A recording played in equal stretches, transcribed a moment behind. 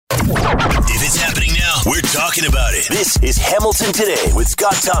talking about it. This is Hamilton Today with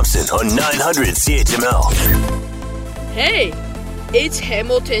Scott Thompson on 900 CHML. Hey, it's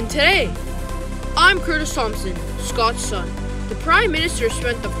Hamilton Today. I'm Curtis Thompson, Scott's son. The Prime Minister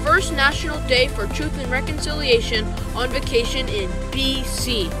spent the first National Day for Truth and Reconciliation on vacation in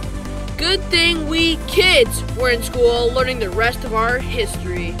BC. Good thing we kids were in school learning the rest of our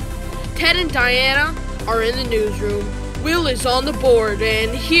history. Ted and Diana are in the newsroom. Will is on the board,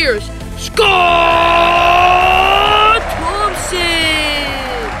 and here's Scott Thompson!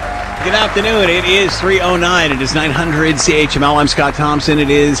 Good afternoon. It is 3:09. It is 900 CHML. I'm Scott Thompson.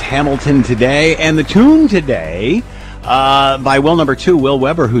 It is Hamilton Today. And the tune today by Will number 2, Will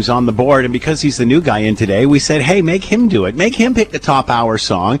Weber, who's on the board. And because he's the new guy in today, we said, hey, make him do it. Make him pick the top hour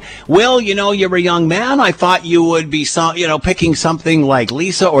song. Will, you know, you're a young man. I thought you would be, picking something like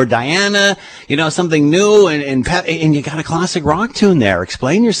Lisa or Diana, something new. And you got a classic rock tune there.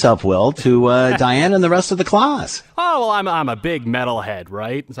 Explain yourself, Will, to Diana and the rest of the class. Oh, well, I'm a big metalhead,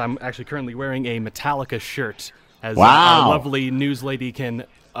 right? So I'm actually currently wearing a Metallica shirt, as wow. Our lovely news lady can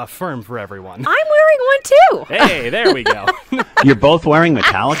affirm for everyone. I'm wearing one too. Hey, there we go. You're both wearing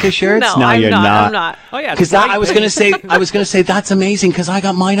Metallica shirts? No, you're not. I'm not. Oh yeah, because I was going to say that's amazing because I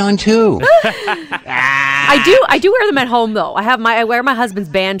got mine on too. I do wear them at home though. I wear my husband's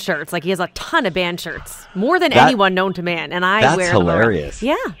band shirts. Like he has a ton of band shirts, more than anyone known to man, and I wear them. That's hilarious.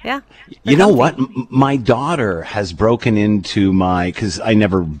 Yeah. You know what? My daughter has broken into because I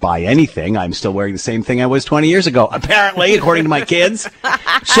never buy anything. I'm still wearing the same thing I was 20 years ago, apparently, according to my kids.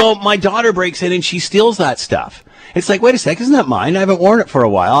 So my daughter breaks in and she steals that stuff. It's like, wait a sec, isn't that mine? I haven't worn it for a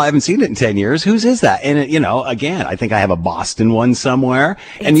while. I haven't seen it in 10 years. Whose is that? And, again, I think I have a Boston one somewhere.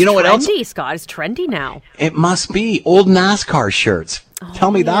 And you know what else? It's trendy, Scott. It's trendy now. It must be. Old NASCAR shirts. Tell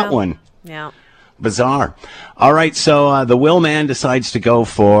me that one. Yeah. Bizarre. All right, so the Will man decides to go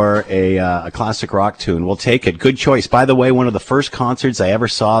for a classic rock tune. We'll take it. Good choice. By the way, one of the first concerts I ever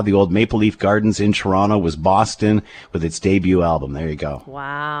saw, the old Maple Leaf Gardens in Toronto, was Boston with its debut album. There you go.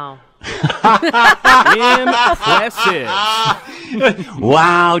 Wow. Impressive.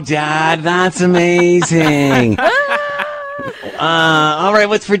 Wow, Dad, that's amazing. All right,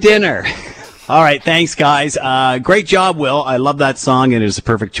 what's for dinner? All right, thanks, guys. Great job, Will. I love that song, and it is a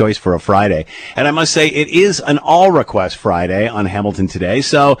perfect choice for a Friday. And I must say, it is an all-request Friday on Hamilton Today.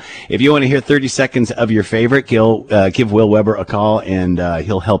 So if you want to hear 30 seconds of your favorite, give Will Weber a call, and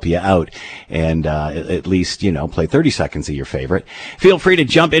he'll help you out. And at least, play 30 seconds of your favorite. Feel free to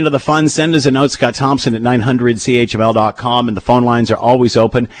jump into the fun. Send us a note, Scott Thompson at 900CHML.com. And the phone lines are always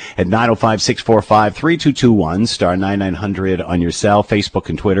open at 905-645-3221, star 9900 on your cell, Facebook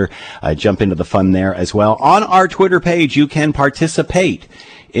and Twitter. Jump into the fun there as well. On our Twitter page, you can participate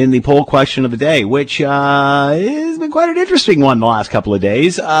in the poll question of the day, which has been quite an interesting one the last couple of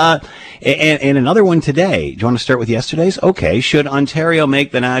days. And another one today. Do you want to start with yesterday's? Okay. Should Ontario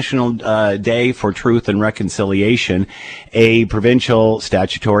make the National Day for Truth and Reconciliation a provincial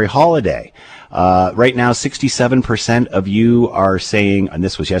statutory holiday? Right now, 67% of you are saying, and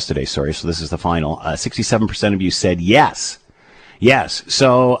this was yesterday, sorry, so this is the final, 67% of you said yes. Yes.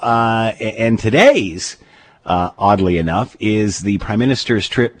 So, and today's, oddly enough, is the Prime Minister's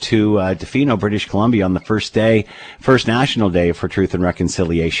trip to Tofino, British Columbia on the first National Day for Truth and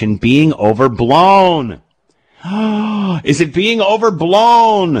Reconciliation being overblown. Is it being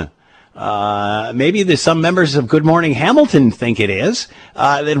overblown? Maybe there's some members of Good Morning Hamilton think it is.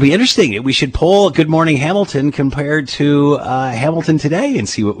 That'll be interesting. We should poll Good Morning Hamilton compared to Hamilton Today and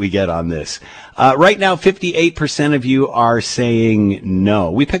see what we get on this. Right now, 58% of you are saying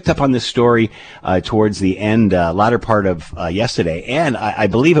no. We picked up on this story towards the end, latter part of yesterday, and I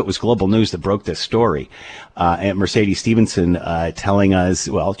believe it was Global News that broke this story. And Mercedes Stevenson telling us,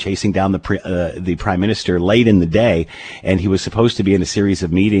 chasing down the Prime Minister late in the day, and he was supposed to be in a series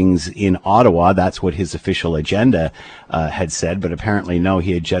of meetings in Ottawa. That's what his official agenda had said, but apparently no,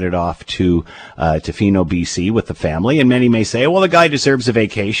 he had jetted off to Tofino, BC with the family. And many may say, well, the guy deserves a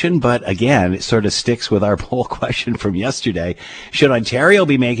vacation, but again, it sort of sticks with our poll question from yesterday. Should Ontario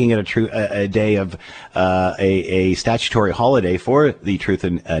be making it a day of a statutory holiday for the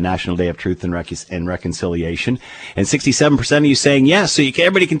National Day of Truth and Reconciliation? And 67% of you saying yes, so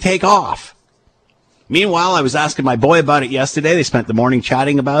everybody can take off. Meanwhile, I was asking my boy about it yesterday. They spent the morning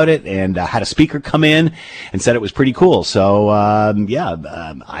chatting about it and had a speaker come in and said it was pretty cool. So, I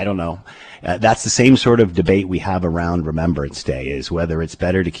don't know. That's the same sort of debate we have around Remembrance Day, is whether it's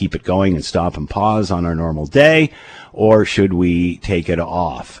better to keep it going and stop and pause on our normal day, or should we take it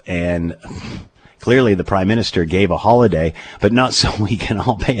off? And clearly the Prime Minister gave a holiday, but not so we can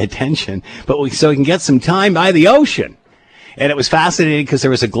all pay attention, but so we can get some time by the ocean. And it was fascinating because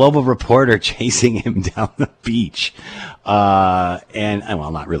there was a global reporter chasing him down the beach.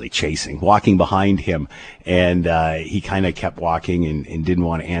 Not really chasing, walking behind him. And he kind of kept walking and didn't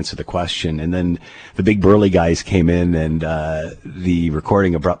want to answer the question. And then the big burly guys came in and the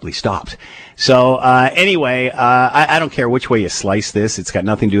recording abruptly stopped. So anyway, I don't care which way you slice this. It's got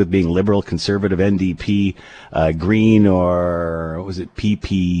nothing to do with being liberal, conservative, NDP, Green, or what was it,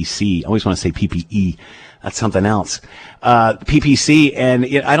 PPC? I always want to say PPE. That's something else. PPC, and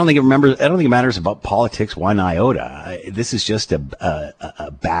I don't think it matters about politics one iota. This is just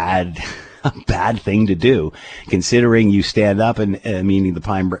a bad thing to do, considering you stand up and meaning the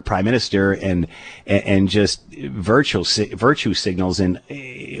prime minister and just virtue signals and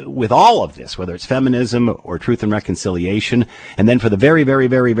with all of this, whether it's feminism or truth and reconciliation. And then for the very, very,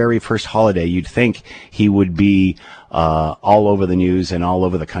 very, very first holiday, you'd think he would be all over the news and all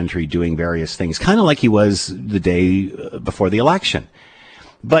over the country doing various things, kind of like he was the day before the election.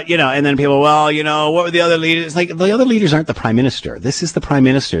 But, and then people, what were the other leaders? It's like, the other leaders aren't the prime minister. This is the prime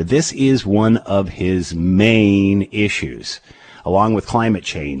minister. This is one of his main issues, along with climate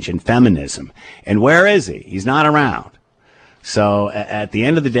change and feminism. And where is he? He's not around. So at the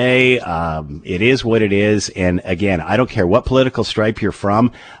end of the day, it is what it is. And again, I don't care what political stripe you're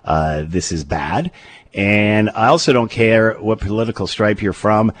from. This is bad. And I also don't care what political stripe you're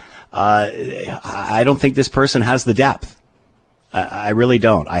from. I don't think this person has the depth. I really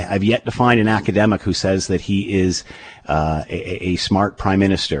don't. I've yet to find an academic who says that he is a smart prime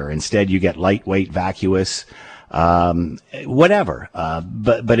minister. Instead, you get lightweight, vacuous, whatever.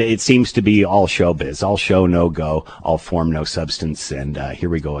 But it seems to be all showbiz, all show, no go, all form, no substance. And here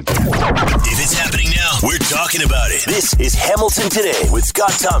we go again. If it's happening now, we're talking about it. This is Hamilton Today with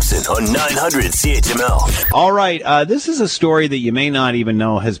Scott Thompson on 900 CHML. All right. This is a story that you may not even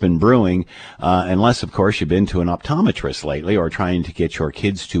know has been brewing, unless, of course, you've been to an optometrist lately or trying to get your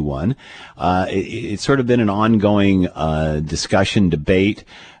kids to one. It's sort of been an ongoing discussion, debate,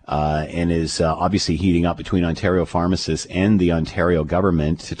 and is obviously heating up between Ontario pharmacists and the Ontario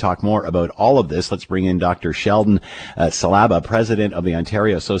government. To talk more about all of this, let's bring in Dr. Sheldon Salaba, president of the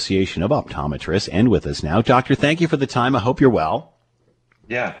Ontario Association of Optometrists, and with us now. Doctor, thank you for the time. I hope you're well.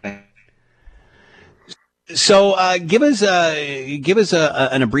 Yeah, thanks. So give us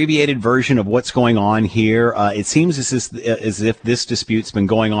an abbreviated version of what's going on here. It seems as if this dispute's been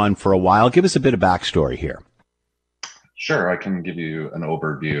going on for a while. Give us a bit of backstory here. Sure, I can give you an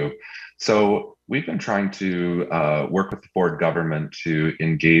overview. So we've been trying to work with the Ford government to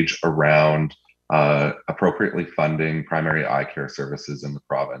engage around appropriately funding primary eye care services in the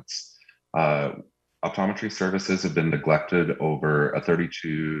province. Optometry services have been neglected over a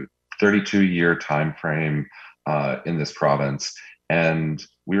 32-year time frame in this province. And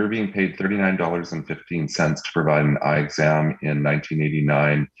we were being paid $39.15 to provide an eye exam in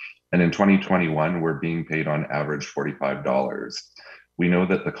 1989. And in 2021, we're being paid on average $45. We know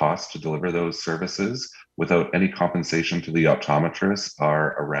that the cost to deliver those services without any compensation to the optometrists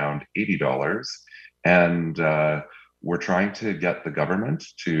are around $80. And we're trying to get the government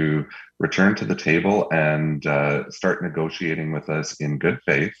to return to the table and start negotiating with us in good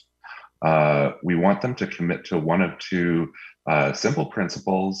faith. We want them to commit to one of two simple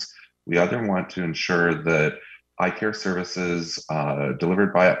principles. We either want to ensure that eye care services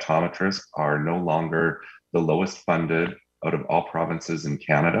delivered by optometrists are no longer the lowest funded out of all provinces in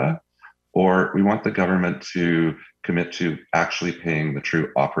Canada, or we want the government to commit to actually paying the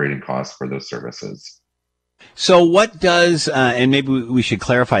true operating costs for those services. So what does, and maybe we should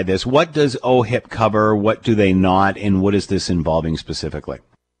clarify this, what does OHIP cover, what do they not, and what is this involving specifically?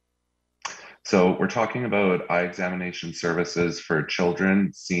 So we're talking about eye examination services for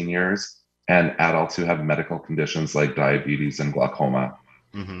children, seniors, and adults who have medical conditions like diabetes and glaucoma.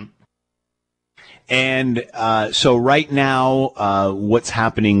 Mm-hmm. And so right now, what's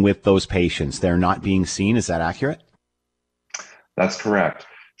happening with those patients? They're not being seen. Is that accurate? That's correct.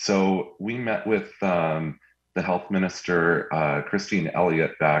 So we met with the health minister, Christine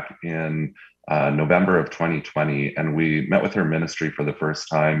Elliott, back in November of 2020, and we met with her ministry for the first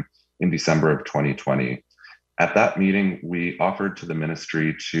time in December of 2020. At that meeting, we offered to the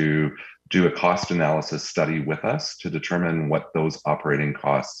ministry to do a cost analysis study with us to determine what those operating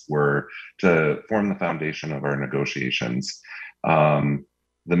costs were to form the foundation of our negotiations. The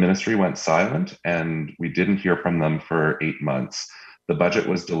ministry went silent and we didn't hear from them for 8 months. The budget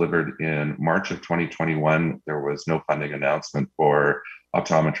was delivered in March of 2021. There was no funding announcement for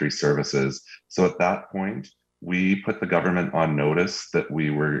optometry services. So at that point, we put the government on notice that we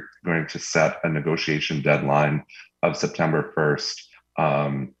were going to set a negotiation deadline of September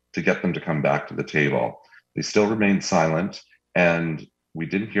 1st to get them to come back to the table. They still remained silent, and we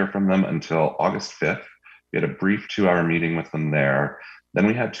didn't hear from them until August 5th. We had a brief 2-hour meeting with them there. Then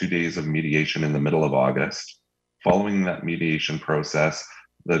we had 2 days of mediation in the middle of August. Following that mediation process,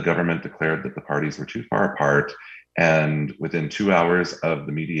 the government declared that the parties were too far apart, and within 2 hours of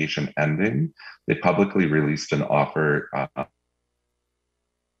the mediation ending, they publicly released an offer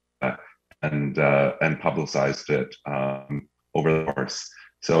and publicized it over the course.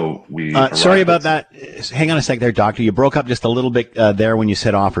 So we. Sorry about that. Hang on a sec there, Doctor. You broke up just a little bit there when you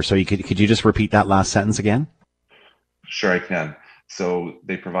said offer. So could you just repeat that last sentence again? Sure, I can. So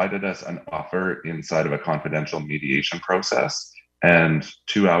they provided us an offer inside of a confidential mediation process, and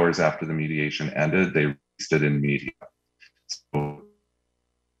 2 hours after the mediation ended, they released it in media. So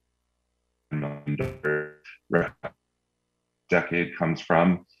decade comes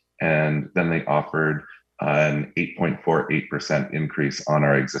from, and then they offered an 8.48% increase on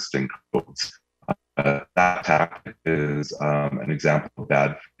our existing codes. That tactic is an example of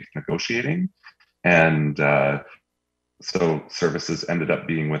bad faith negotiating, and so services ended up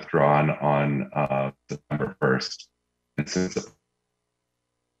being withdrawn on September 1st. And since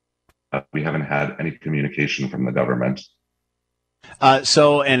we haven't had any communication from the government.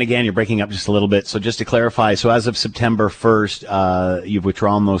 And again, you're breaking up just a little bit. So just to clarify, so as of September 1st, you've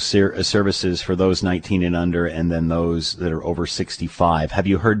withdrawn those services for those 19 and under, and then those that are over 65. Have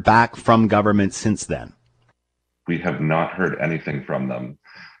you heard back from government since then? We have not heard anything from them.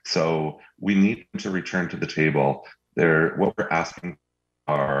 So we need to return to the table. What we're asking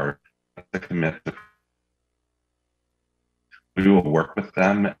are to commit to. We will work with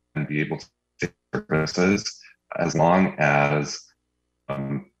them and be able to take services as long as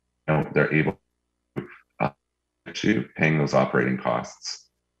they're able to paying those operating costs.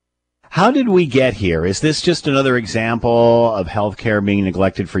 How did we get here? Is this just another example of healthcare being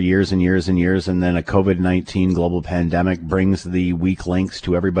neglected for years and years and years, and then a COVID-19 global pandemic brings the weak links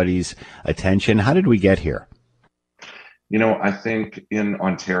to everybody's attention? How did we get here? I think in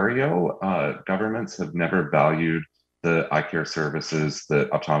Ontario, governments have never valued the eye care services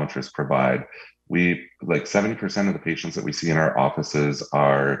that optometrists provide. 70% of the patients that we see in our offices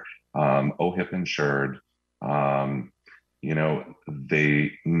are OHIP insured.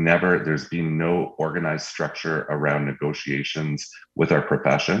 There's been no organized structure around negotiations with our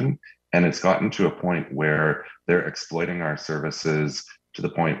profession. And it's gotten to a point where they're exploiting our services to the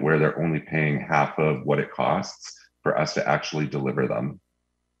point where they're only paying half of what it costs for us to actually deliver them.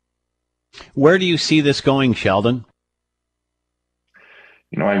 Where do you see this going, Sheldon?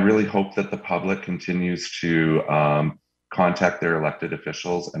 I really hope that the public continues to contact their elected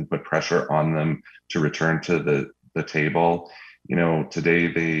officials and put pressure on them to return to the table. Today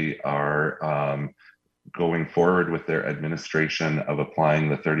they are going forward with their administration of applying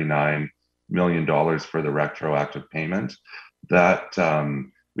the $39 million for the retroactive payment. That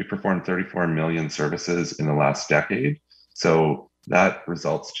we performed 34 million services in the last decade. So that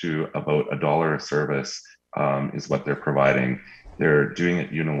results to about $1 a service is what they're providing. They're doing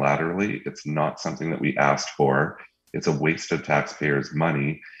it unilaterally. It's not something that we asked for. It's a waste of taxpayers'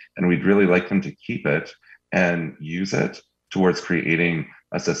 money. And we'd really like them to keep it and use it towards creating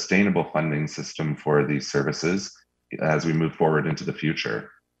a sustainable funding system for these services as we move forward into the future.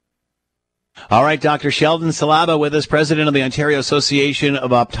 All right, Dr. Sheldon Salaba with us, president of the Ontario Association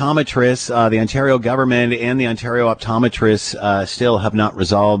of Optometrists. The Ontario government and the Ontario optometrists still have not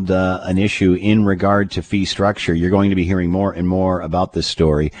resolved an issue in regard to fee structure. You're going to be hearing more and more about this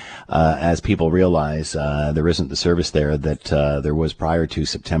story as people realize there isn't the service there that there was prior to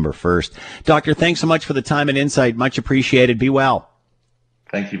September 1st. Doctor, thanks so much for the time and insight. Much appreciated. Be well.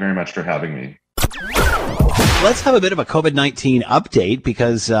 Thank you very much for having me. Let's have a bit of a COVID-19 update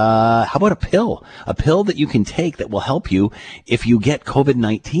because how about a pill? A pill that you can take that will help you if you get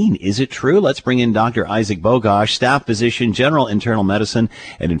COVID-19. Is it true? Let's bring in Dr. Isaac Bogosh, staff physician, general internal medicine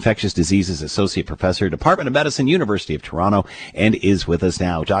and infectious diseases associate professor, Department of Medicine, University of Toronto, and is with us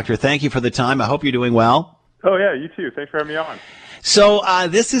now. Doctor, thank you for the time. I hope you're doing well. Oh, yeah, you too. Thanks for having me on. So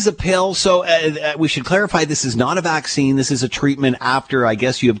this is a pill. So we should clarify this is not a vaccine. This is a treatment after, I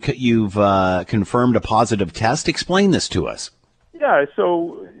guess, you've confirmed a positive test. Explain this to us. Yeah.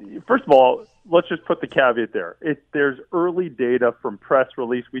 So first of all, let's just put the caveat there. There's early data from press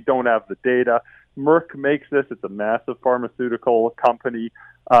release. We don't have the data. Merck makes this. It's a massive pharmaceutical company.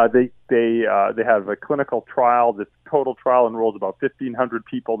 They have a clinical trial. This total trial enrolls about 1,500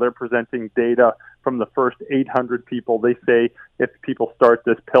 people. They're presenting data from the first 800 people. They say if people start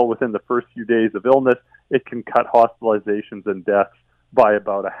this pill within the first few days of illness, it can cut hospitalizations and deaths by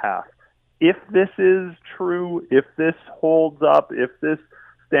about a half. If this is true, if this holds up, if this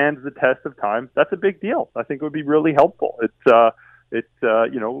stands the test of time, that's a big deal. I think it would be really helpful.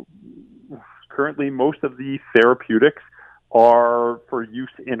 Currently most of the therapeutics are for use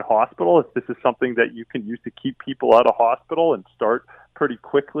in hospital. If this is something that you can use to keep people out of hospital and start pretty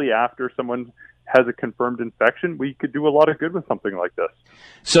quickly after someone has a confirmed infection, we could do a lot of good with something like this.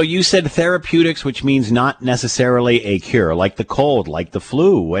 So you said therapeutics, which means not necessarily a cure, like the cold, like the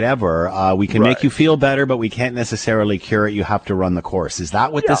flu, whatever. We can make you feel better, but we can't necessarily cure it. You have to run the course. Is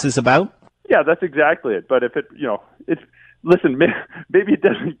that what this is about? Yeah, that's exactly it. But if listen, maybe it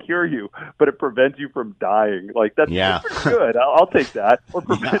doesn't cure you, but it prevents you from dying. Like, that's pretty good. I'll take that. Or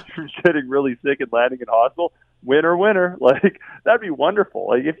prevents you from getting really sick and landing in hospital. Winner. Like, that'd be wonderful.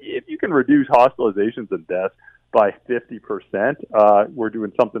 Like, if you can reduce hospitalizations and deaths by 50%, we're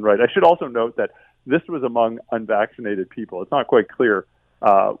doing something right. I should also note that this was among unvaccinated people. It's not quite clear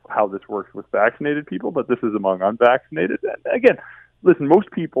how this works with vaccinated people, but this is among unvaccinated. And again, listen, most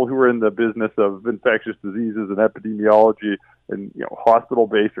people who are in the business of infectious diseases and epidemiology and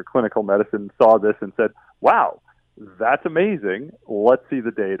hospital-based or clinical medicine saw this and said, wow, that's amazing. Let's see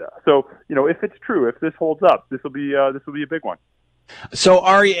the data. So, if it's true, if this holds up, this will be a big one. So,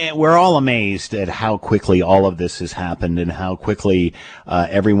 Ari, we're all amazed at how quickly all of this has happened and how quickly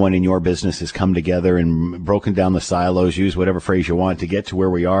everyone in your business has come together and broken down the silos, use whatever phrase you want, to get to where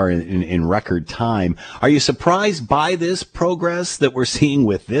we are in record time. Are you surprised by this progress that we're seeing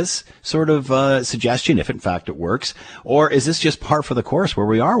with this sort of suggestion, if in fact it works? Or is this just par for the course where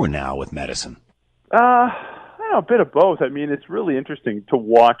we are now with medicine? A bit of both. I mean, it's really interesting to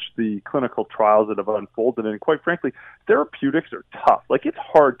watch the clinical trials that have unfolded, and quite frankly, therapeutics are tough. Like, it's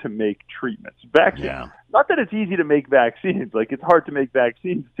hard to make treatments. Vaccines, not that it's easy to make vaccines. Like, it's hard to make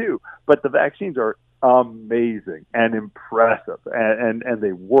vaccines too, but the vaccines are amazing and impressive, and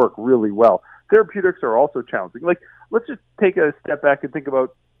they work really well. Therapeutics are also challenging. Like, let's just take a step back and think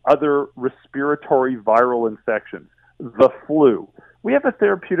about other respiratory viral infections. The flu. We have a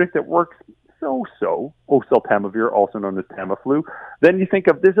therapeutic that works so, oseltamivir, also known as Tamiflu. Then you think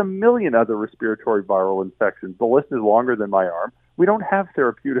of, there's a million other respiratory viral infections. The list is longer than my arm. We don't have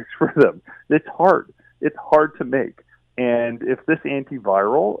therapeutics for them. It's hard. It's hard to make. And if this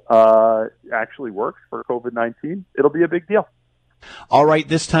antiviral actually works for COVID-19, it'll be a big deal. All right,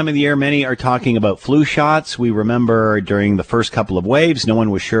 this time of the year, many are talking about flu shots. We remember during the first couple of waves, no one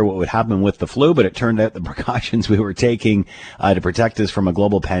was sure what would happen with the flu, but it turned out the precautions we were taking to protect us from a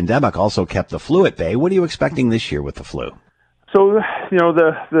global pandemic also kept the flu at bay. What are you expecting this year with the flu? So,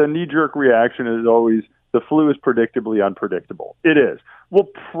 the knee-jerk reaction is always, the flu is predictably unpredictable. It is. We'll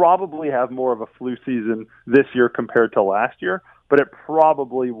probably have more of a flu season this year compared to last year, but it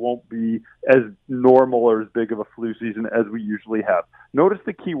probably won't be as normal or as big of a flu season as we usually have. Notice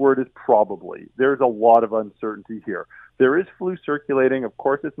the key word is probably. There's a lot of uncertainty here. There is flu circulating. Of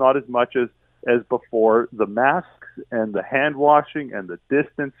course, it's not as much as before. The masks and the hand washing and the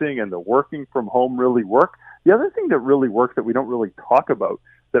distancing and the working from home really work. The other thing that really works that we don't really talk about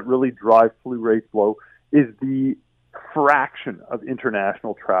that really drives flu rates low is the fraction of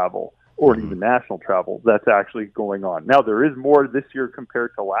international travel or even national travel that's actually going on. Now, there is more this year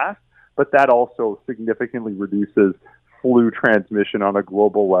compared to last, but that also significantly reduces flu transmission on a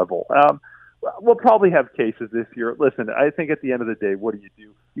global level. We'll probably have cases this year. Listen, I think at the end of the day, what do?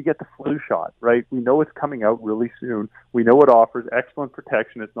 You get the flu shot, right? We know it's coming out really soon. We know it offers excellent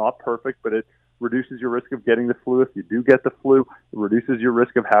protection. It's not perfect, but it reduces your risk of getting the flu. If you do get the flu, it reduces your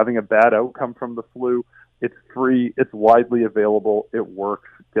risk of having a bad outcome from the flu. It's free. It's widely available. It works.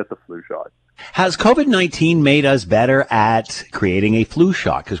 Get the flu shot. Has COVID-19 made us better at creating a flu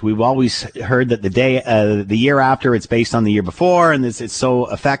shot? Because we've always heard that the year after, it's based on the year before, and it's so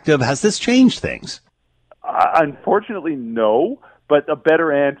effective. Has this changed things? Unfortunately, no. But a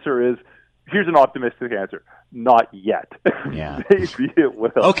better answer is, here's an optimistic answer. Not yet. Yeah. Maybe it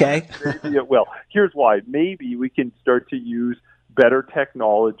will. Okay. Maybe it will. Here's why. Maybe we can start to use better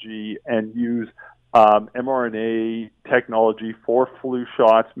technology and use mRNA technology for flu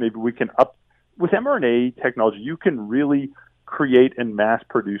shots. Maybe we can with mRNA technology, you can really create and mass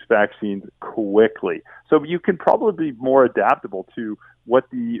produce vaccines quickly. So you can probably be more adaptable to what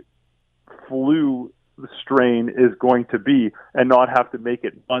the flu strain is going to be and not have to make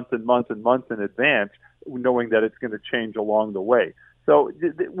it months and months and months in advance, knowing that it's going to change along the way. So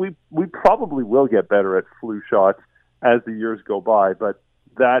we probably will get better at flu shots as the years go by, but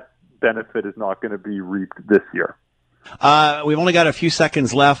that benefit is not going to be reaped this year. We've only got a few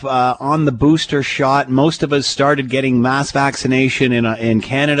seconds left on the booster shot. Most of us started getting mass vaccination in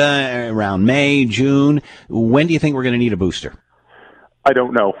Canada around May, June. When do you think we're going to need a booster? I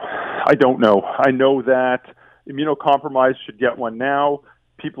don't know. I know that immunocompromised should get one now.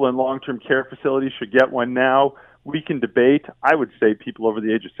 people in long-term care facilities should get one now. We can debate. I would say people over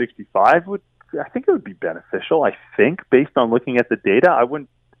the age of 65 I think it would be beneficial, I think, based on looking at the data.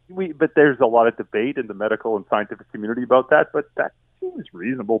 But there's a lot of debate in the medical and scientific community about that, but that seems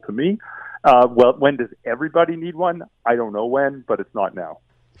reasonable to me. Well, when does everybody need one? I don't know when, but it's not now.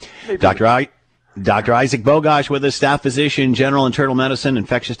 Dr. Isaac Bogosh with us, staff physician, general internal medicine,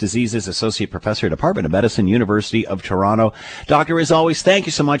 infectious diseases, associate professor, Department of Medicine, University of Toronto. Doctor, as always, thank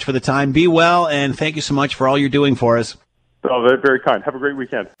you so much for the time. Be well, and thank you so much for all you're doing for us. Oh, very, very kind. Have a great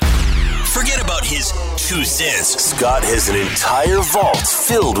weekend. Forget about his 2 cents. Scott has an entire vault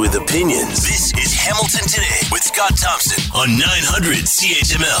filled with opinions. This is Hamilton Today with Scott Thompson on 900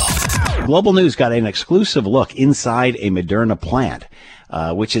 CHML. Global News got an exclusive look inside a Moderna plant,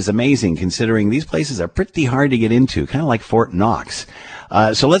 which is amazing considering these places are pretty hard to get into, kind of like Fort Knox.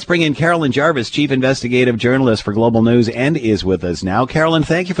 So let's bring in Carolyn Jarvis, Chief Investigative Journalist for Global News, and is with us now. Carolyn,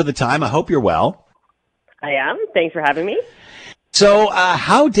 thank you for the time. I hope you're well. I am. Thanks for having me. So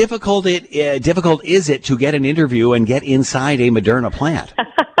how difficult is it to get an interview and get inside a Moderna plant?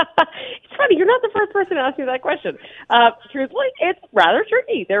 It's funny. You're not the first person to ask me that question. Truthfully, it's rather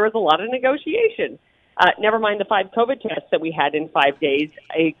tricky. There was a lot of negotiation. Never mind the 5 COVID tests that we had in 5 days.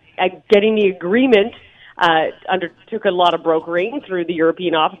 Getting the agreement undertook a lot of brokering through the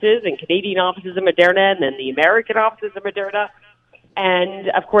European offices and Canadian offices of Moderna and then the American offices of Moderna. And,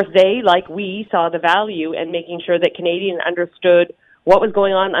 of course, they, like we, saw the value in making sure that Canadians understood what was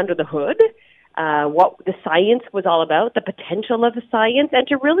going on under the hood, what the science was all about, the potential of the science, and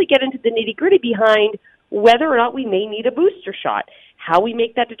to really get into the nitty-gritty behind whether or not we may need a booster shot, how we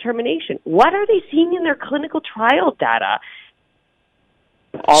make that determination. What are they seeing in their clinical trial data?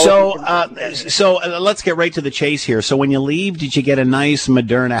 So let's get right to the chase here. So when you leave, did you get a nice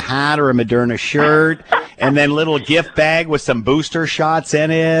Moderna hat or a Moderna shirt, and then little gift bag with some booster shots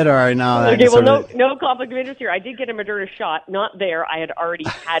in it, or no? Okay, well, no conflict of interest here. I did get a Moderna shot, not there. I had already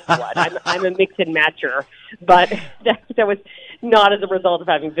had one. I'm a mix and matcher, but that was not as a result of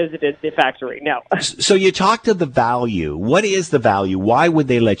having visited the factory. No. So you talked of the value. What is the value? Why would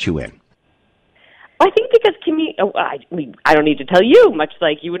they let you in? I think because I don't need to tell you, much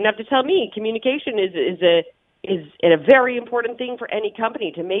like you wouldn't have to tell me. Communication is a very important thing for any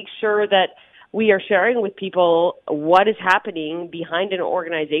company, to make sure that we are sharing with people what is happening behind an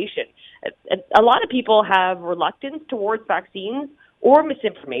organization. A lot of people have reluctance towards vaccines or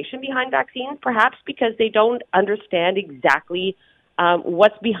misinformation behind vaccines, perhaps because they don't understand exactly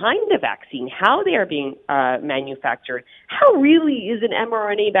what's behind the vaccine, how they are being manufactured, how really is an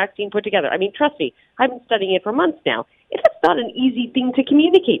mRNA vaccine put together. I mean, trust me, I've been studying it for months now. It's not an easy thing to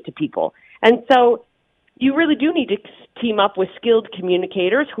communicate to people. And so you really do need to team up with skilled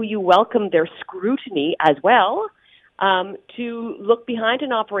communicators who you welcome their scrutiny as well, to look behind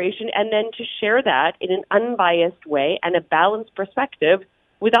an operation and then to share that in an unbiased way and a balanced perspective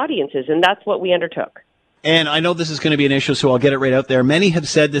with audiences. And that's what we undertook. And I know this is going to be an issue, so I'll get it right out there. Many have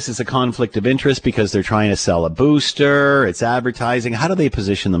said this is a conflict of interest because they're trying to sell a booster, it's advertising. How do they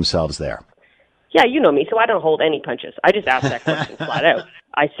position themselves there? Yeah, you know me, so I don't hold any punches. I just asked that question flat out.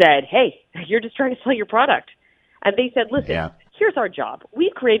 I said, hey, you're just trying to sell your product. And they said, listen, here's our job.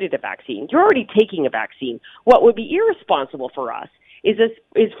 We've created a vaccine. You're already taking a vaccine. What would be irresponsible for us is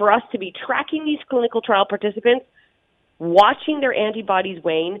for us to be tracking these clinical trial participants, watching their antibodies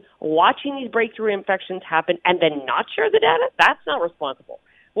wane, watching these breakthrough infections happen, and then not share the data. That's not responsible.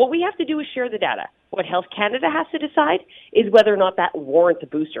 What we have to do is share the data. What Health Canada has to decide is whether or not that warrants a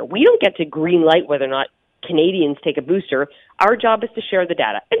booster. We don't get to green light whether or not Canadians take a booster. Our job is to share the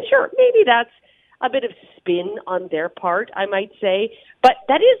data. And sure, maybe that's a bit of spin on their part, I might say, but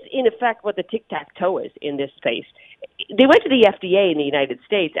that is, in effect, what the tic-tac-toe is in this space. They went to the FDA in the United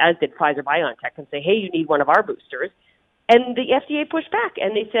States, as did Pfizer-BioNTech, and say, hey, you need one of our boosters. And the FDA pushed back,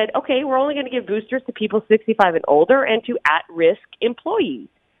 and they said, okay, we're only going to give boosters to people 65 and older and to at-risk employees.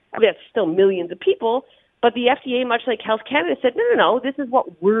 I mean, that's still millions of people, but the FDA, much like Health Canada, said, no, this is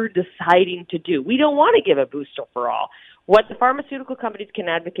what we're deciding to do. We don't want to give a booster for all. What the pharmaceutical companies can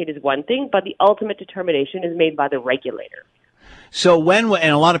advocate is one thing, but the ultimate determination is made by the regulator. So and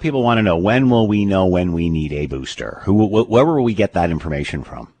a lot of people want to know, when will we know when we need a booster? Where will we get that information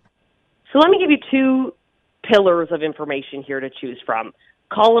from? So let me give you two pillars of information here to choose from.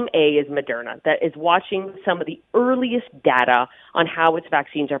 Column A is Moderna, that is watching some of the earliest data on how its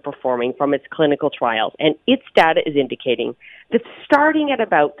vaccines are performing from its clinical trials. And its data is indicating that starting at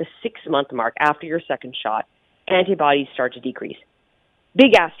about the 6-month mark after your second shot, antibodies start to decrease.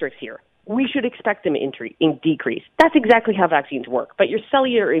 Big asterisk here. We should expect them to decrease. That's exactly how vaccines work, but your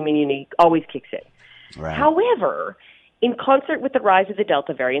cellular immunity always kicks in. Right. However, In concert with the rise of the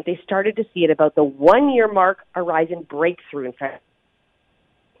Delta variant, they started to see at about the 1-year mark a rise in breakthrough infections,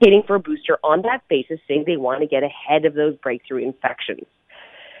 advocating for a booster on that basis, saying they want to get ahead of those breakthrough infections.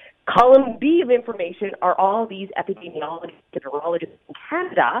 Column B of information are all these epidemiologists and virologists in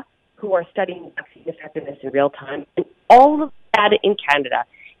Canada who are studying vaccine effectiveness in real time. And all of the data in Canada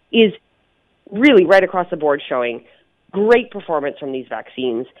is really right across the board showing great performance from these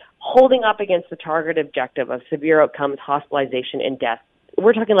vaccines, holding up against the target objective of severe outcomes, hospitalization, and death.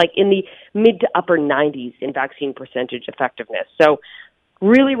 We're talking like in the mid to upper 90s in vaccine percentage effectiveness. So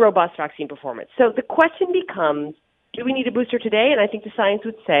really robust vaccine performance. So the question becomes, do we need a booster today? And I think the science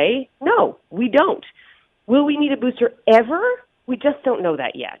would say, no, we don't. Will we need a booster ever? We just don't know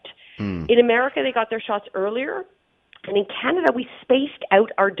that yet. In America, they got their shots earlier. And in Canada, we spaced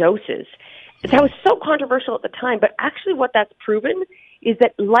out our doses. That was so controversial at the time. But actually what that's proven is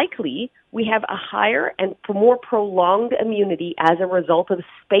that likely we have a higher and more prolonged immunity as a result of the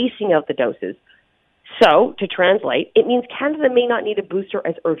spacing of the doses. So, to translate, it means Canada may not need a booster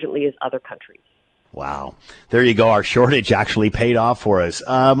as urgently as other countries. Wow. There you go. Our shortage actually paid off for us.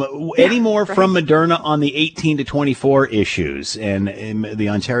 Any more from Moderna on the 18 to 24 issues and the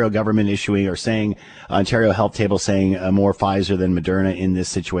Ontario government issuing or saying, Ontario Health Table saying more Pfizer than Moderna in this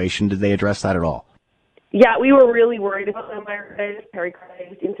situation? Did they address that at all? Yeah, we were really worried about the myocarditis,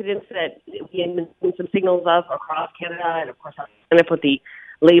 pericarditis incidents that we had been some signals of across Canada, and of course, I put the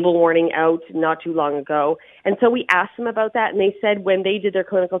label warning out not too long ago. And so we asked them about that, and they said when they did their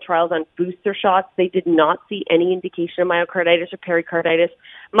clinical trials on booster shots, they did not see any indication of myocarditis or pericarditis,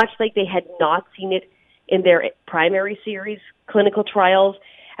 much like they had not seen it in their primary series clinical trials.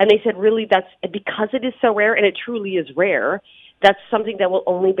 And they said really that's because it is so rare, and it truly is rare, that's something that will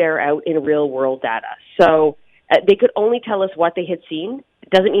only bear out in real-world data. So they could only tell us what they had seen. It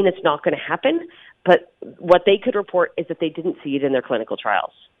doesn't mean it's not going to happen, but what they could report is that they didn't see it in their clinical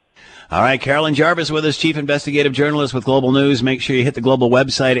trials. All right, Carolyn Jarvis with us, Chief Investigative Journalist with Global News. Make sure you hit the Global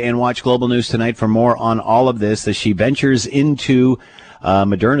website and watch Global News tonight for more on all of this as she ventures into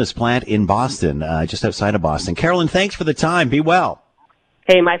Moderna's plant in Boston, just outside of Boston. Carolyn, thanks for the time. Be well.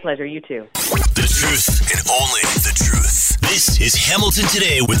 Hey, my pleasure. You too. The truth and only the truth. This is Hamilton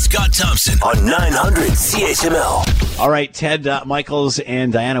Today with Scott Thompson on 900 CHML. All right, Ted Michaels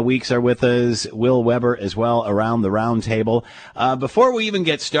and Diana Weeks are with us. Will Weber as well around the round table. Before we even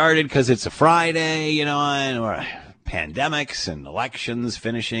get started, because it's a Friday, you know, and pandemics and elections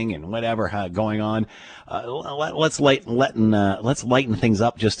finishing and whatever going on, let's lighten things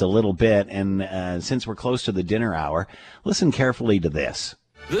up just a little bit. And since we're close to the dinner hour, listen carefully to this.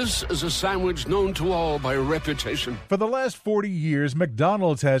 This is a sandwich known to all by reputation. For the last 40 years,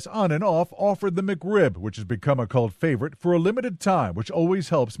 McDonald's has on and off offered the McRib, which has become a cult favorite for a limited time, which always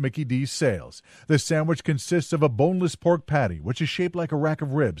helps Mickey D's sales. The sandwich consists of a boneless pork patty, which is shaped like a rack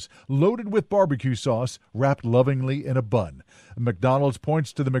of ribs, loaded with barbecue sauce, wrapped lovingly in a bun. McDonald's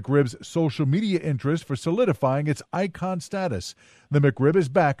points to the McRib's social media interest for solidifying its icon status. The McRib is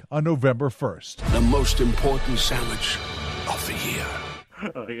back on November 1st. The most important sandwich of the year.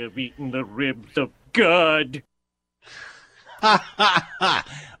 I have eaten the ribs of God.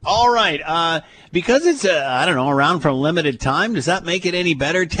 All right. Because it's, around for a limited time, does that make it any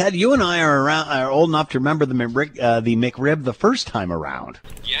better? Ted, you and I are old enough to remember the McRib the first time around.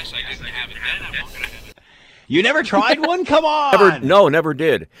 Yes, I didn't have it then. I'm not going to have it. You never tried one? Come on. Never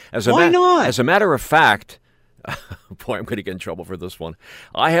did. Why not? As a matter of fact, boy, I'm going to get in trouble for this one.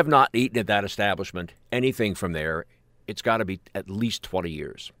 I have not eaten at that establishment anything from there. It's got to be at least 20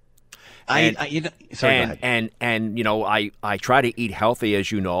 years. I try to eat healthy,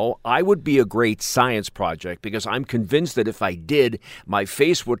 as you know. I would be a great science project because I'm convinced that if I did, my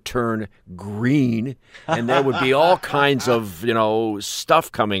face would turn green and there would be all kinds of,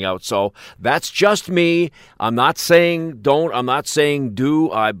 stuff coming out. So that's just me. I'm not saying don't. I'm not saying do.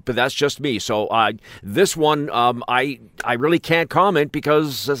 But that's just me. So this one, I really can't comment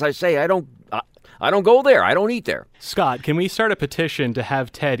because, as I say, I don't go there. I don't eat there. Scott, can we start a petition to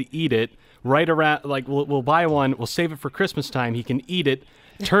have Ted eat it right around, like we'll buy one, we'll save it for Christmas time. He can eat it,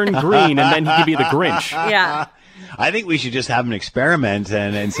 turn green, and then he can be the Grinch. Yeah. I think we should just have an experiment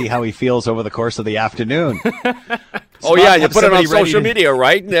and see how he feels over the course of the afternoon. Oh yeah, you put it on social media,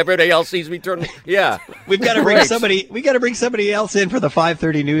 right? And everybody else sees me turn. Yeah, we've got to bring somebody. We got to bring somebody else in for the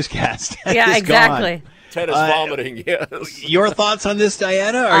 5:30 newscast. Yeah, exactly. Ted is vomiting, yes. Your thoughts on this,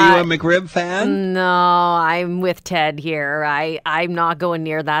 Diana? Are you a McRib fan? No, I'm with Ted here. I'm not going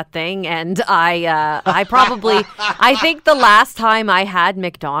near that thing. And I probably, I think the last time I had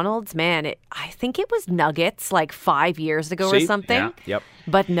McDonald's, man, I think it was nuggets like 5 years ago or something. Yeah. Yep.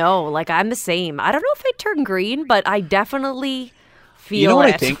 But no, like I'm the same. I don't know if I turn green, but I definitely feel it. You know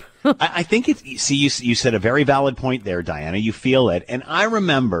what I think? I think it's, see, you said a very valid point there, Diana. You feel it. And I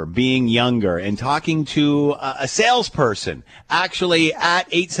remember being younger and talking to a salesperson actually at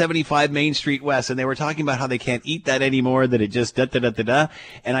 875 Main Street West. And they were talking about how they can't eat that anymore, that it just da-da-da-da-da.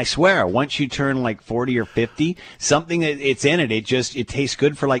 And I swear, once you turn like 40 or 50, something that it's in it, it tastes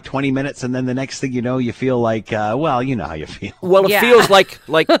good for like 20 minutes. And then the next thing you know, you feel like, well, you know how you feel. Well, it feels like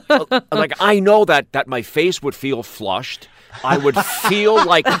I know that my face would feel flushed. I would feel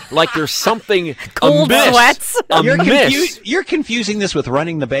like there's something cold amiss. Sweats. You're confusing this with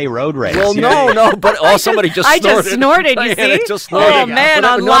running the Bay Road race. Well, no, but somebody just snorted. I just snorted. You see? Just snorted. Oh man,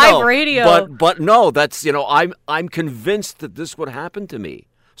 on live radio. But no, that's I'm convinced that this would happen to me.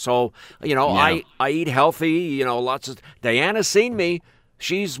 So I eat healthy. Lots of Diana's seen me.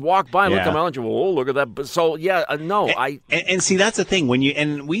 She's walked by and looked at my lunch and oh, look at that. But so, And see, that's the thing.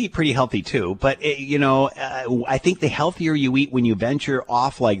 We eat pretty healthy too. But, I think the healthier you eat when you venture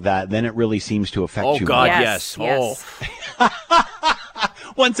off like that, then it really seems to affect you. Oh, God, yes. Oh.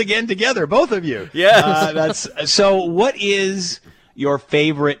 Once again, together, both of you. Yes. So what is your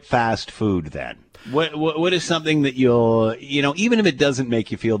favorite fast food then? What is something that you'll, even if it doesn't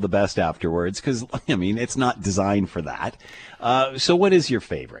make you feel the best afterwards, because, it's not designed for that. So what is your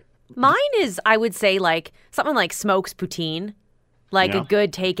favorite? Mine is, I would say, like something like smoked poutine, like a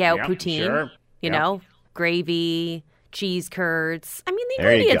good takeout poutine, sure. Gravy, cheese curds. I mean, the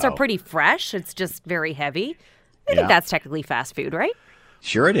ingredients are pretty fresh. It's just very heavy. I think that's technically fast food, right?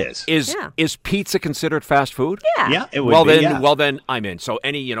 Sure it is. Is pizza considered fast food? Yeah. Yeah, it would be. Well then I'm in. So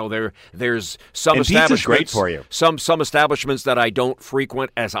there's some and establishments. Pizza's great for you. Some establishments that I don't frequent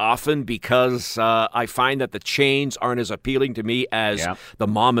as often because I find that the chains aren't as appealing to me as the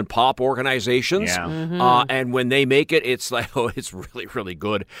mom and pop organizations. Yeah. Mm-hmm. And when they make it, it's like, oh, it's really, really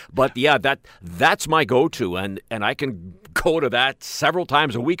good. But that's my go-to, and I can go to that several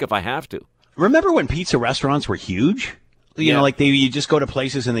times a week if I have to. Remember when pizza restaurants were huge? You just go to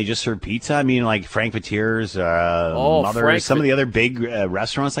places and they just serve pizza. I mean, like Frankfurters, Mother's, some of the other big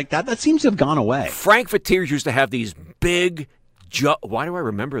restaurants like that. That seems to have gone away. Frankfurters used to have these big why do I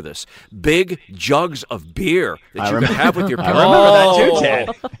remember this? Big jugs of beer that you could have with your pizza. I remember that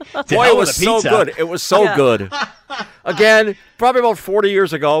too, Ted. Boy, it was so good. It was so good. Again, probably about 40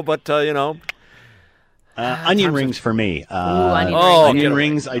 years ago, but onion rings for me. Onion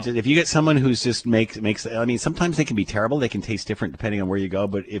rings. If you get someone who's just makes. I mean, sometimes they can be terrible. They can taste different depending on where you go.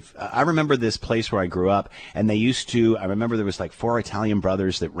 But if I remember this place where I grew up, and they used to. I remember there was like 4 Italian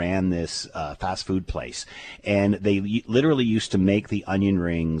brothers that ran this fast food place, and they literally used to make the onion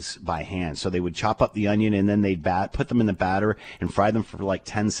rings by hand. So they would chop up the onion and then they'd put them in the batter and fry them for like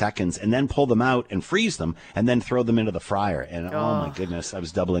 10 seconds, and then pull them out and freeze them, and then throw them into the fryer. And oh my goodness, I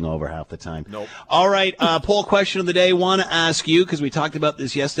was doubling over half the time. Nope. All right. Poll question of the day. Want to ask you, because we talked about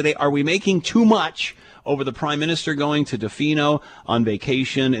this yesterday, are we making too much over the Prime Minister going to Tofino on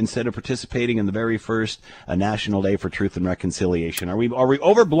vacation instead of participating in the very first National Day for Truth and Reconciliation? Are we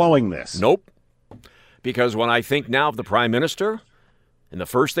overblowing this? Nope. Because when I think now of the Prime Minister, and the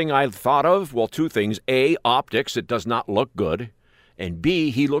first thing I thought of, well, 2 things. A, optics, it does not look good. And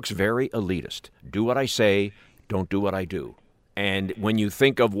B, he looks very elitist. Do what I say, don't do what I do. And when you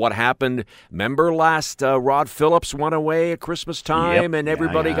think of what happened, remember last Rod Phillips went away at Christmas time and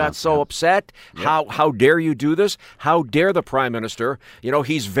everybody got so upset? Yep. How dare you do this? How dare the Prime Minister?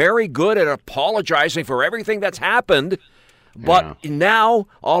 He's very good at apologizing for everything that's happened. But now,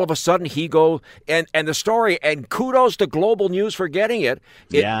 all of a sudden, he goes, and the story, and kudos to Global News for getting it.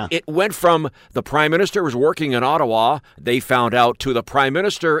 It went from the Prime Minister was working in Ottawa, they found out, to the Prime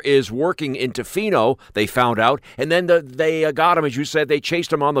Minister is working in Tofino, they found out, and then they got him, as you said, they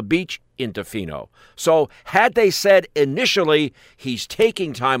chased him on the beach in Tofino. So had they said initially he's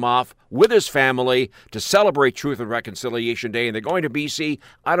taking time off with his family to celebrate Truth and Reconciliation Day and they're going to BC,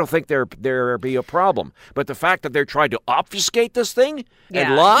 I don't think there be a problem. But the fact that they're trying to obfuscate this thing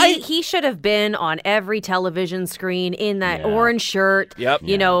and lie? He should have been on every television screen in that orange shirt,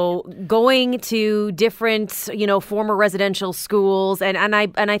 going to different, former residential schools. And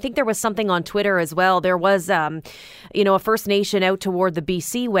I think there was something on Twitter as well. There was, a First Nation out toward the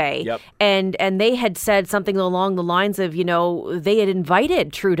BC way. Yep. And they had said something along the lines of, they had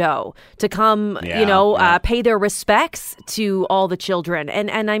invited Trudeau to come, pay their respects to all the children.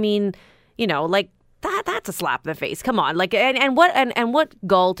 And I mean, That's a slap in the face. Come on, like, and what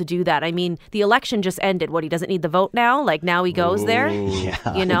gall to do that? I mean, the election just ended. What, he doesn't need the vote now? Like, now he goes there.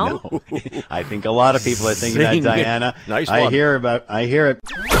 Yeah, you know. I think a lot of people are thinking that, Diana. Nice I one. hear it.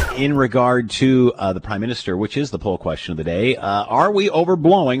 In regard to the Prime Minister, which is the poll question of the day, are we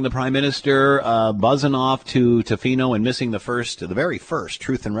overblowing the Prime Minister buzzing off to Tofino and missing the very first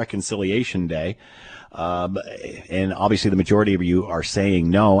Truth and Reconciliation Day? And obviously the majority of you are saying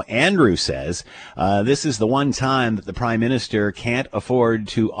no. Andrew says this is the one time that the Prime Minister can't afford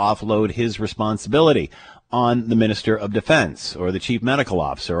to offload his responsibility on the Minister of Defense or the Chief Medical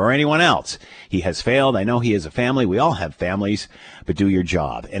Officer or anyone else. He has failed. I know he has a family. We all have families, but do your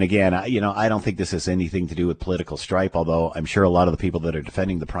job. And again, I don't think this has anything to do with political stripe, although I'm sure a lot of the people that are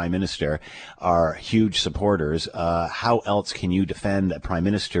defending the Prime Minister are huge supporters. How else can you defend a Prime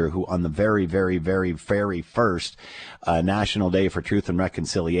Minister who on the very, very, very, very first National Day for Truth and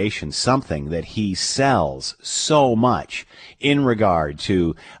Reconciliation, something that he sells so much in regard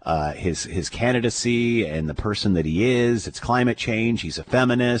to his candidacy and the person that he is. It's climate change. He's a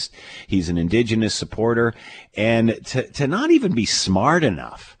feminist. He's an indigenous supporter. And to not even be smart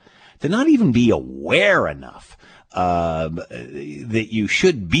enough, to not even be aware enough that you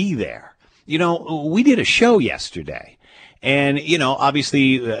should be there. We did a show yesterday. And,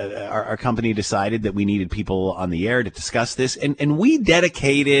 obviously our company decided that we needed people on the air to discuss this. And we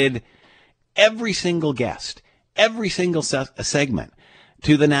dedicated every single guest, every single segment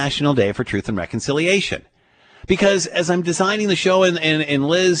to the National Day for Truth and Reconciliation. Because as I'm designing the show and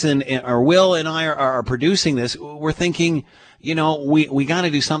Liz or Will and I are producing this, we're thinking, we got to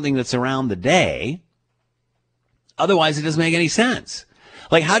do something that's around the day. Otherwise, it doesn't make any sense.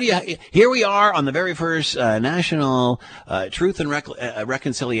 Like, here we are on the very first National Truth and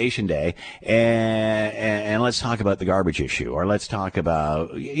Reconciliation Day, and let's talk about the garbage issue, or let's talk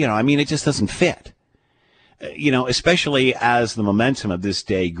about, it just doesn't fit. Especially as the momentum of this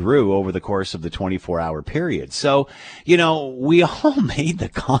day grew over the course of the 24-hour period. So, we all made the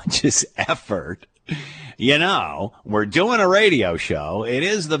conscious effort. We're doing a radio show. It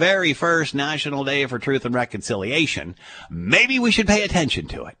is the very first National Day for Truth and Reconciliation. Maybe we should pay attention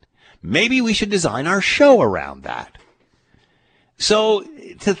to it. Maybe we should design our show around that. So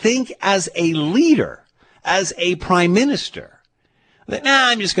to think as a leader, as a prime minister, that,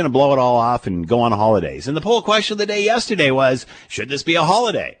 I'm just going to blow it all off and go on holidays. And the poll question of the day yesterday was, should this be a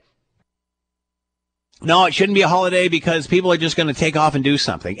holiday? No, it shouldn't be a holiday because people are just going to take off and do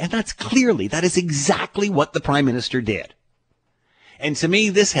something. And that is exactly what the Prime Minister did. And to me,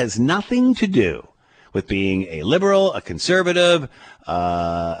 this has nothing to do with being a liberal, a conservative,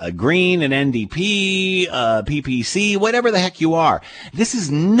 a Green, an NDP, PPC, whatever the heck you are. This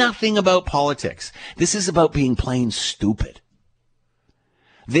is nothing about politics. This is about being plain stupid.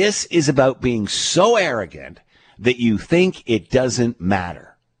 This is about being so arrogant that you think it doesn't matter.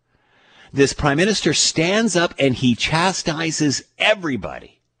 This Prime Minister stands up and he chastises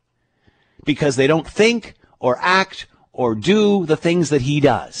everybody because they don't think or act or do the things that he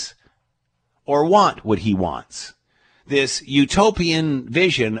does or want what he wants. This utopian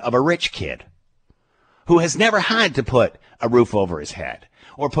vision of a rich kid who has never had to put a roof over his head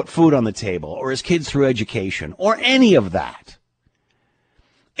or put food on the table or his kids through education or any of that.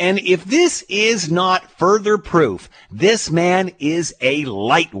 And if this is not further proof, this man is a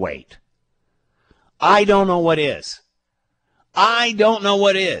lightweight. I don't know what is.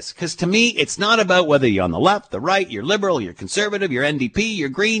 Because to me, it's not about whether you're on the left, the right, you're liberal, you're conservative, you're NDP, you're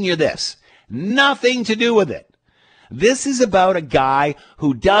Green, you're this. Nothing to do with it. This is about a guy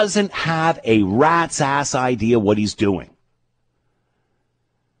who doesn't have a rat's ass idea what he's doing.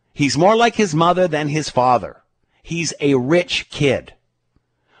 He's more like his mother than his father. He's a rich kid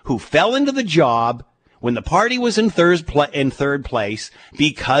who fell into the job when the party was in third place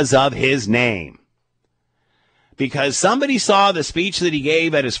because of his name. Because somebody saw the speech that he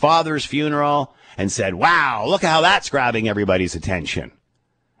gave at his father's funeral and said, wow, look how that's grabbing everybody's attention.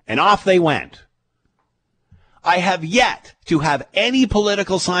 And off they went. I have yet to have any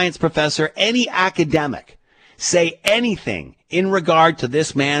political science professor, any academic, say anything in regard to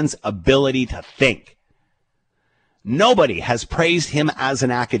this man's ability to think. Nobody has praised him as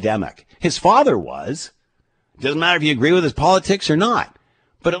an academic. His father was. Doesn't matter if you agree with his politics or not.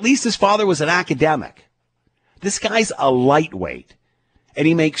 But at least his father was an academic. This guy's a lightweight, and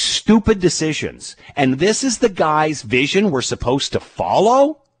he makes stupid decisions. And this is the guy's vision we're supposed to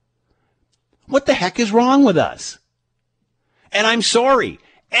follow? What the heck is wrong with us? And I'm sorry,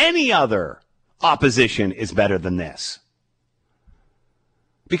 any other opposition is better than this.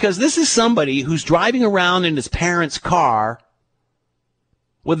 Because this is somebody who's driving around in his parents' car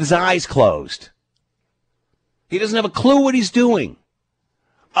with his eyes closed. He doesn't have a clue what he's doing,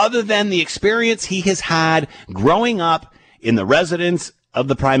 other than the experience he has had growing up in the residence of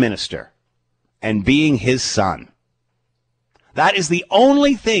the Prime Minister and being his son. That is the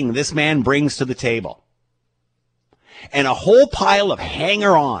only thing this man brings to the table. And a whole pile of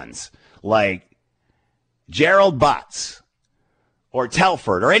hanger-ons like Gerald Butts or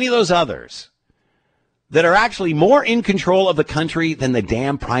Telford or any of those others that are actually more in control of the country than the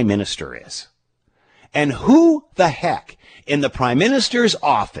damn Prime Minister is. And who the heck in the Prime Minister's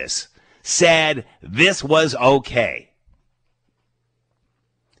office said this was okay?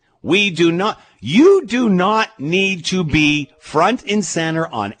 You do not need to be front and center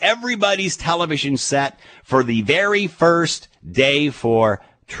on everybody's television set for the very first day for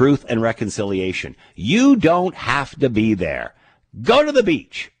Truth and Reconciliation. You don't have to be there. Go to the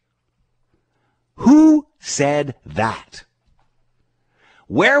beach. Who said that?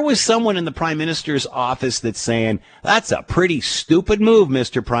 Where was someone in the Prime Minister's office that's saying, that's a pretty stupid move,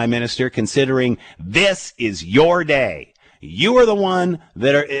 Mr. Prime Minister, considering this is your day? You are the one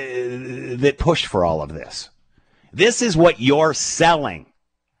that pushed for all of this. This is what you're selling.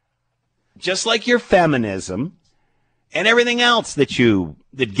 Just like your feminism and everything else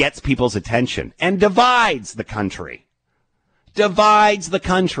that gets people's attention and divides the country. Divides the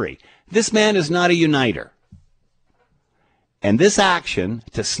country. This man is not a uniter. And this action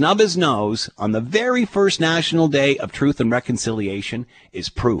to snub his nose on the very first National Day of Truth and Reconciliation is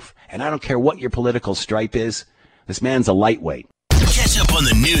proof. And I don't care what your political stripe is. This man's a lightweight. Catch up on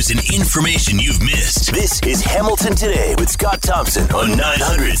the news and information you've missed. This is Hamilton Today with Scott Thompson on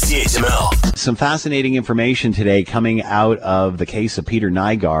 900 CHML. Some fascinating information today coming out of the case of Peter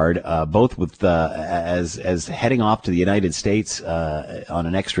Nygard, both with as heading off to the United States on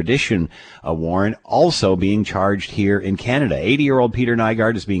an extradition warrant, also being charged here in Canada. 80-year-old Peter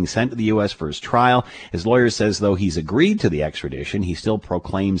Nygard is being sent to the U.S. for his trial. His lawyer says, though he's agreed to the extradition, he still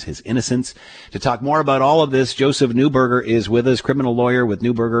proclaims his innocence. To talk more about all of this, Joseph Newberger is with us, criminal lawyer with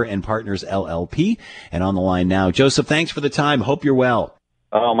Newberger and Partners LLP, and on the line now. Joseph, thanks for the time. Hope you're well.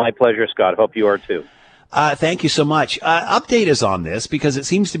 Oh, my pleasure, Scott. Hope you are too. Thank you so much. Update us on this because it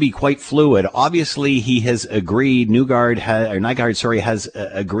seems to be quite fluid. Obviously, he has agreed. Nygard has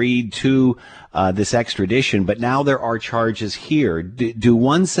agreed to this extradition, but now there are charges here. Do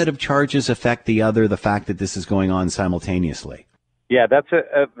one set of charges affect the other? The fact that this is going on simultaneously. Yeah, that's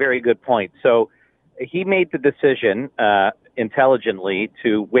a very good point. So he made the decision intelligently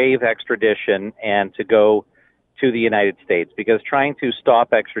to waive extradition and to go to the United States, because trying to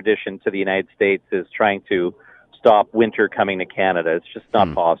stop extradition to the United States is trying to stop winter coming to Canada. It's just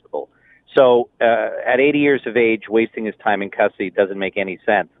not possible. So at 80 years of age, wasting his time in custody doesn't make any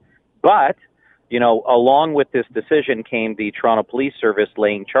sense. But, along with this decision came the Toronto Police Service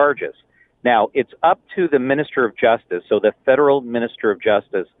laying charges. Now, it's up to the Minister of Justice, so the federal Minister of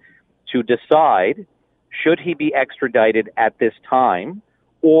Justice, to decide should he be extradited at this time,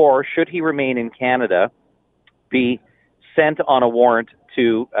 or should he remain in Canada, be sent on a warrant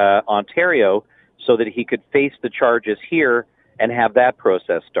to Ontario so that he could face the charges here and have that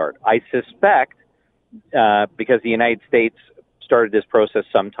process start. I suspect, because the United States started this process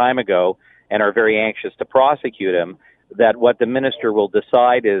some time ago and are very anxious to prosecute him, that what the minister will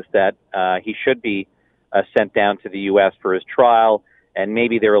decide is that he should be sent down to the U.S. for his trial, and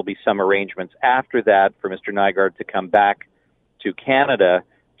maybe there will be some arrangements after that for Mr. Nygard to come back to Canada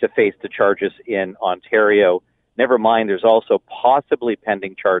to face the charges in Ontario. Never mind, there's also possibly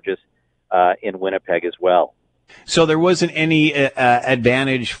pending charges in Winnipeg as well. So there wasn't any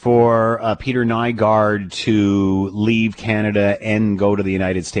advantage for Peter Nygard to leave Canada and go to the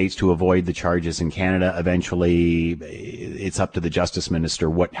United States to avoid the charges in Canada. Eventually, it's up to the Justice Minister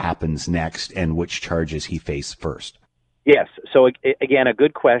what happens next and which charges he faces first. Yes. So again, a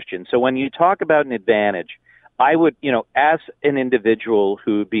good question. So when you talk about an advantage, I would, as an individual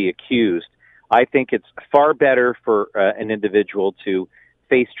who would be accused, I think it's far better for an individual to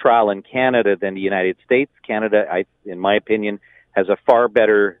face trial in Canada than the United States. Canada, in my opinion, has a far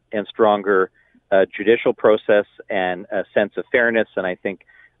better and stronger judicial process and a sense of fairness, and I think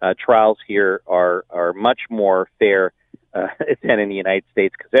trials here are much more fair than in the United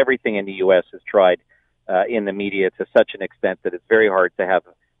States, because everything in the U.S. is tried in the media to such an extent that it's very hard to have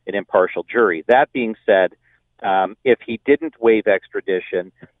an impartial jury. That being said, if he didn't waive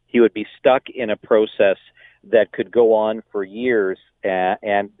extradition, he would be stuck in a process that could go on for years,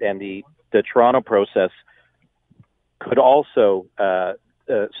 and the Toronto process could also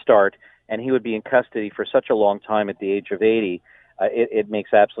start, and he would be in custody for such a long time at the age of 80. It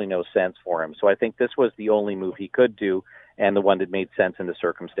makes absolutely no sense for him. So I think this was the only move he could do, and the one that made sense in the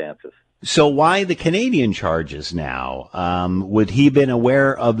circumstances. So why the Canadian charges now? Would he been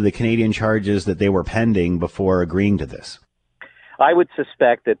aware of the Canadian charges that they were pending before agreeing to this? I would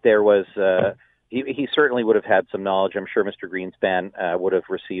suspect that there was, he certainly would have had some knowledge. I'm sure Mr. Greenspan would have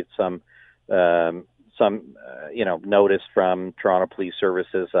received some notice from Toronto Police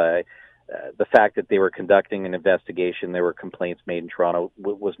Services. The fact that they were conducting an investigation, there were complaints made in Toronto,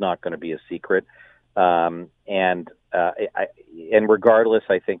 was not going to be a secret. And regardless,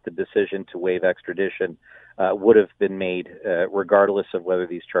 I think the decision to waive extradition would have been made regardless of whether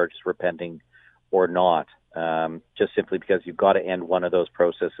these charges were pending or not, just simply because you've got to end one of those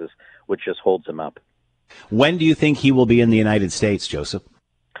processes, which just holds him up. When do you think he will be in the United States, Joseph?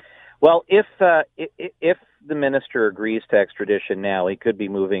 Well, if the minister agrees to extradition now, he could be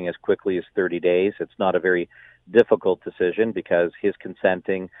moving as quickly as 30 days. It's not a very difficult decision because his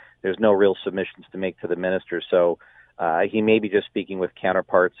consenting, there's no real submissions to make to the minister. So he may be just speaking with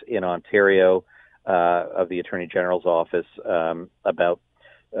counterparts in Ontario of the Attorney General's office about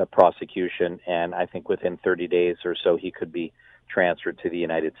prosecution. And I think within 30 days or so, he could be transferred to the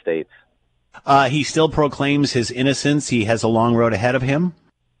United States. He still proclaims his innocence. He has a long road ahead of him.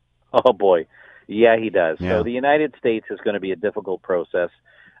 Oh, boy. Yeah, he does. Yeah. So the United States is going to be a difficult process.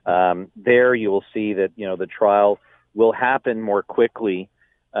 There you will see that, the trial will happen more quickly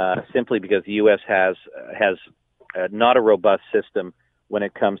simply because the U.S. has not a robust system when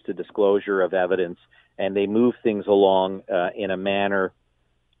it comes to disclosure of evidence, and they move things along in a manner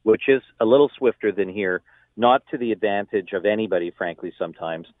which is a little swifter than here, not to the advantage of anybody, frankly,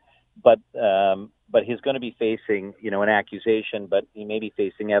 sometimes. But he's going to be facing, an accusation, but he may be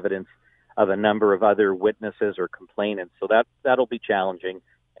facing evidence of a number of other witnesses or complainants. So that'll be challenging,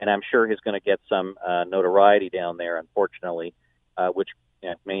 and I'm sure he's going to get some notoriety down there, unfortunately, which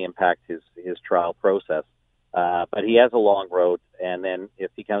may impact his trial process. But he has a long road, and then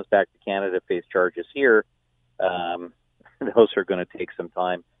if he comes back to Canada to face charges here, those are going to take some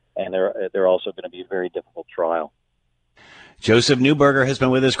time, and they're also going to be a very difficult trial. Joseph Neuberger has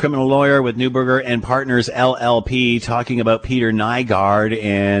been with us, criminal lawyer with Neuberger and Partners LLP, talking about Peter Nygard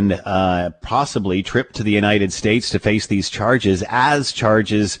and possibly trip to the United States to face these charges as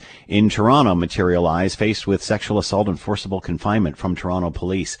charges in Toronto materialize, faced with sexual assault and forcible confinement from Toronto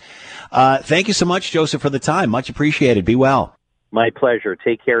police. Thank you so much, Joseph, for the time. Much appreciated. Be well. My pleasure.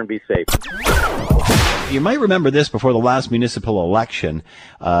 Take care and be safe. You might remember this before the last municipal election,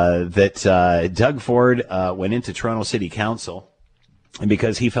 that Doug Ford went into Toronto City Council, and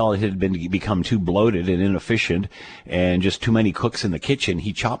because he felt it had become too bloated and inefficient and just too many cooks in the kitchen,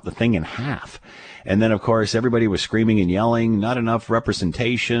 he chopped the thing in half. And then, of course, everybody was screaming and yelling, not enough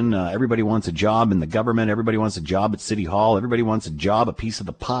representation. Everybody wants a job in the government. Everybody wants a job at City Hall. Everybody wants a job, a piece of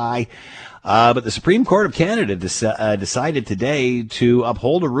the pie. But the Supreme Court of Canada decided today to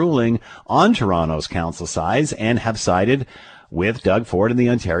uphold a ruling on Toronto's council size and have sided with Doug Ford and the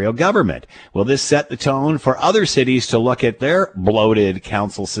Ontario government. Will this set the tone for other cities to look at their bloated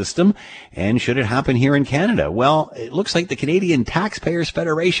council system? And should it happen here in Canada? Well, it looks like the Canadian Taxpayers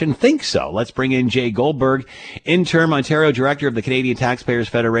Federation thinks so. Let's bring in Jay Goldberg, interim Ontario director of the Canadian Taxpayers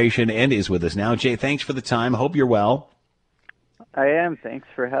Federation, and is with us now. Jay, thanks for the time. Hope you're well. I am. Thanks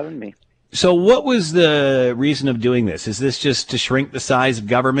for having me. So what was the reason of doing this? Is this just to shrink the size of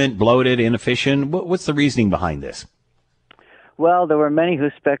government, bloated, inefficient? What's the reasoning behind this? Well, there were many who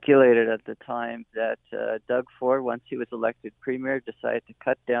speculated at the time that Doug Ford, once he was elected premier, decided to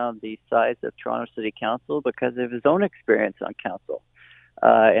cut down the size of Toronto City Council because of his own experience on council.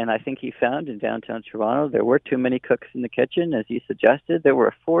 And I think he found in downtown Toronto there were too many cooks in the kitchen, as you suggested. There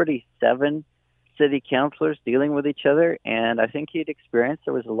were 47 city councillors dealing with each other, and I think he'd experienced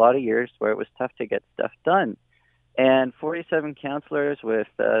there was a lot of years where it was tough to get stuff done. And 47 councillors with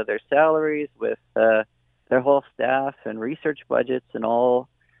their salaries, with their whole staff and research budgets and all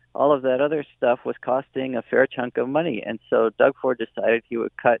of that other stuff was costing a fair chunk of money. And so Doug Ford decided he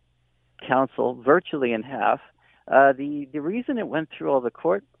would cut council virtually in half. The reason it went through all the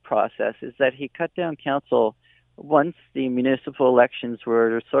court process is that he cut down council once the municipal elections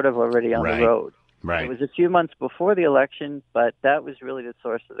were sort of already on the road. Right. It was a few months before the election, but that was really the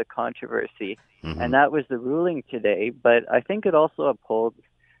source of the controversy. Mm-hmm. And that was the ruling today. But I think it also upholds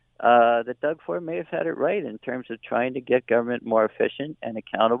that Doug Ford may have had it right in terms of trying to get government more efficient and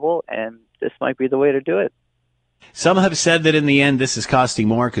accountable, and this might be the way to do it. Some have said that in the end this is costing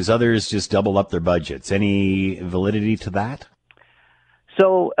more because others just double up their budgets. Any validity to that?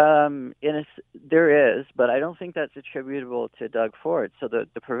 So there is, but I don't think that's attributable to Doug Ford. So the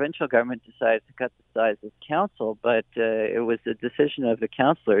provincial government decided to cut the size of council, but it was the decision of the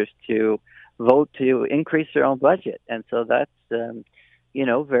councillors to vote to increase their own budget. And so that's,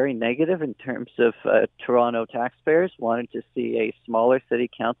 very negative in terms of Toronto taxpayers wanted to see a smaller city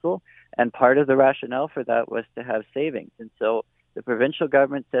council. And part of the rationale for that was to have savings. And so the provincial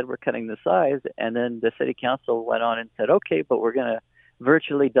government said we're cutting the size, and then the city council went on and said, okay, but we're going to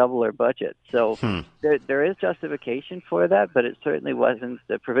virtually double our budget. So there is justification for that, but it certainly wasn't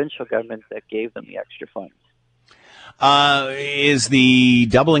the provincial government that gave them the extra funds. Is the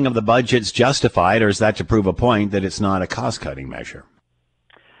doubling of the budgets justified, or is that to prove a point that it's not a cost-cutting measure?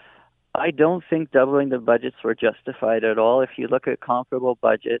 I don't think doubling the budgets were justified at all. If you look at comparable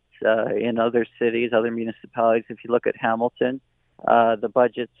budgets in other cities, other municipalities, if you look at Hamilton, the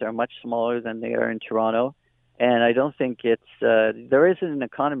budgets are much smaller than they are in Toronto. And I don't think there isn't an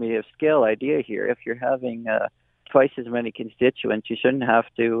economy of scale idea here. If you're having twice as many constituents, you shouldn't have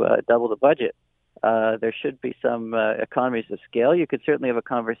to double the budget. There should be some economies of scale. You could certainly have a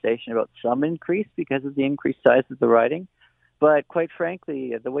conversation about some increase because of the increased size of the riding. But quite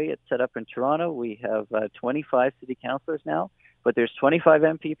frankly, the way it's set up in Toronto, we have 25 city councillors now, but there's 25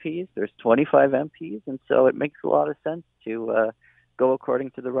 MPPs, there's 25 MPs, and so it makes a lot of sense to go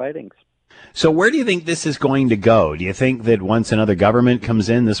according to the ridings. So where do you think this is going to go? Do you think that once another government comes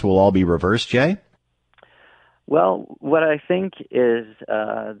in, this will all be reversed, Jay? Well, what I think is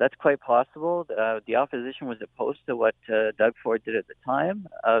that's quite possible. The opposition was opposed to what Doug Ford did at the time.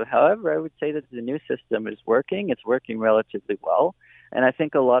 However, I would say that the new system is working. It's working relatively well. And I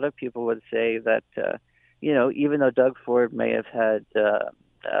think a lot of people would say that, even though Doug Ford may have had,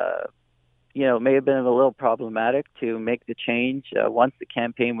 may have been a little problematic to make the change once the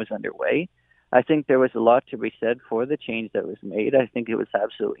campaign was underway, I think there was a lot to be said for the change that was made. I think it was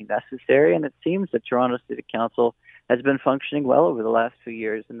absolutely necessary, and it seems that Toronto City Council has been functioning well over the last few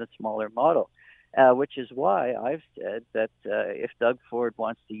years in the smaller model, which is why I've said that if Doug Ford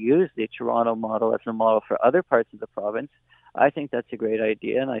wants to use the Toronto model as a model for other parts of the province, I think that's a great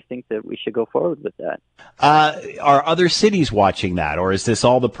idea, and I think that we should go forward with that. Are other cities watching that, or is this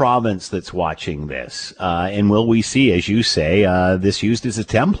all the province that's watching this? And will we see, as you say, this used as a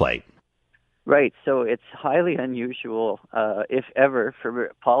template? Right. So it's highly unusual, if ever,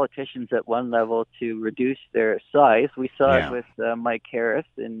 for politicians at one level to reduce their size. We saw it with Mike Harris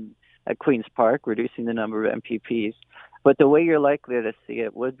at Queen's Park, reducing the number of MPPs. But the way you're likely to see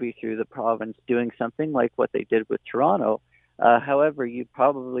it would be through the province doing something like what they did with Toronto. However, you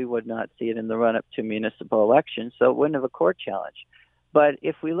probably would not see it in the run-up to municipal elections, so it wouldn't have a court challenge. But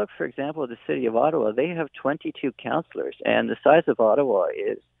if we look, for example, at the city of Ottawa, they have 22 councillors, and the size of Ottawa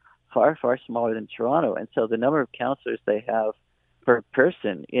is far, far smaller than Toronto. And so the number of councillors they have per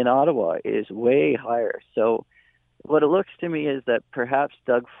person in Ottawa is way higher. So what it looks to me is that perhaps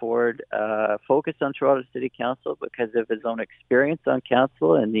Doug Ford focused on Toronto City Council because of his own experience on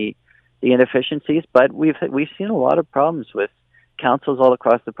council and the inefficiencies. But we've seen a lot of problems with councils all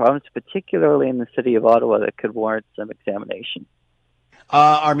across the province, particularly in the city of Ottawa, that could warrant some examination.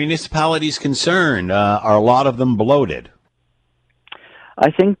 Are municipalities concerned? Are a lot of them bloated? I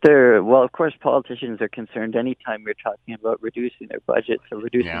think of course, politicians are concerned anytime you're talking about reducing their budgets or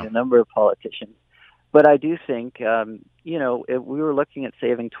reducing the number of politicians. But I do think, if we were looking at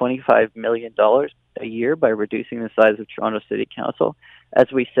saving $25 million a year by reducing the size of Toronto City Council.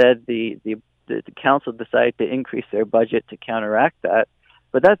 As we said, the council decided to increase their budget to counteract that.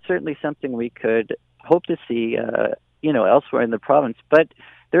 But that's certainly something we could hope to see, elsewhere in the province. But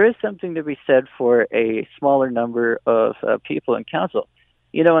there is something to be said for a smaller number of people in council.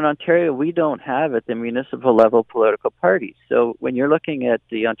 In Ontario, we don't have at the municipal level political parties. So when you're looking at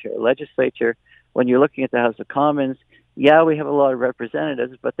the Ontario legislature, when you're looking at the House of Commons, we have a lot of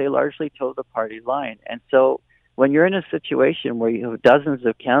representatives, but they largely toe the party line. And so when you're in a situation where you have dozens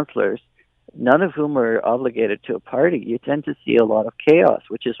of councillors, none of whom are obligated to a party, you tend to see a lot of chaos,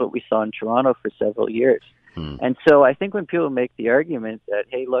 which is what we saw in Toronto for several years. And so I think when people make the argument that,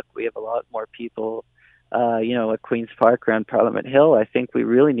 hey, look, we have a lot more people at Queen's Park around Parliament Hill, I think we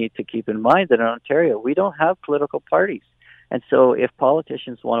really need to keep in mind that in Ontario, we don't have political parties. And so if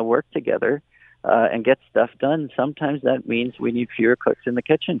politicians want to work together and get stuff done, sometimes that means we need fewer cooks in the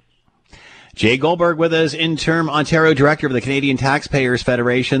kitchen. Jay Goldberg with us, interim Ontario Director of the Canadian Taxpayers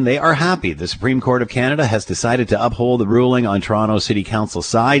Federation. They are happy the Supreme Court of Canada has decided to uphold the ruling on Toronto City Council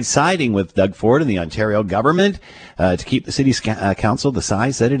side, siding with Doug Ford and the Ontario government to keep the City Council the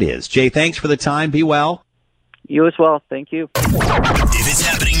size that it is. Jay, thanks for the time. Be well. You as well. Thank you. If it's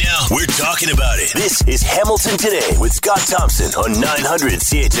happening now, we're talking about it. This is Hamilton Today with Scott Thompson on 900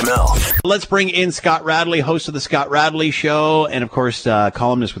 CHML. Let's bring in Scott Radley, host of the Scott Radley Show, and, of course,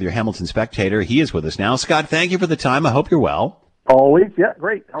 columnist with your Hamilton Spectator. He is with us now. Scott, thank you for the time. I hope you're well. Always. Yeah,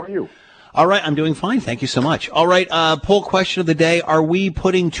 great. How are you? All right, I'm doing fine. Thank you so much. All right, poll question of the day. Are we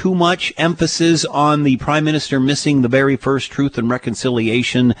putting too much emphasis on the Prime Minister missing the very first Truth and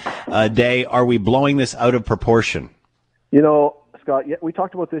Reconciliation Day? Are we blowing this out of proportion? You know, Scott, we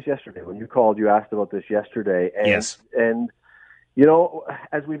talked about this yesterday. When you called, you asked about this yesterday. And, yes. And, you know,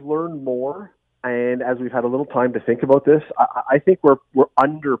 as we've learned more and as we've had a little time to think about this, I think we're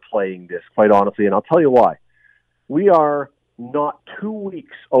underplaying this, quite honestly. And I'll tell you why. We are not 2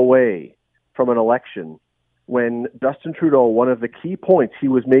 weeks away from an election when Justin Trudeau, one of the key points he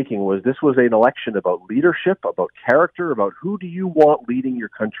was making was this was an election about leadership, about character, about who do you want leading your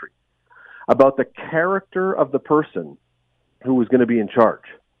country, about the character of the person who was going to be in charge.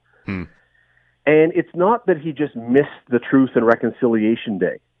 And it's not that he just missed the Truth and Reconciliation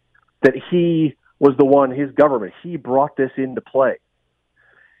Day, that he was the one, his government, he brought this into play.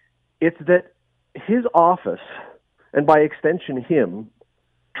 It's that his office, and by extension him,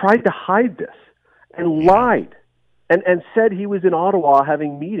 tried to hide this and lied and said he was in Ottawa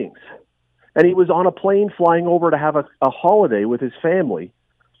having meetings and he was on a plane flying over to have a holiday with his family.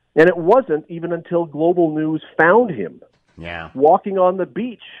 And it wasn't even until Global News found him walking on the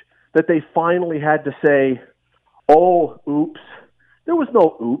beach that they finally had to say, oh, oops. There was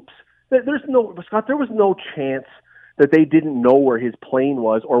no oops. Scott, there was no chance that they didn't know where his plane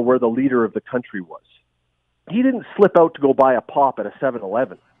was or where the leader of the country was. He didn't slip out to go buy a pop at a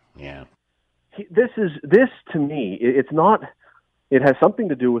 7-Eleven. Yeah. This to me, it's not, it has something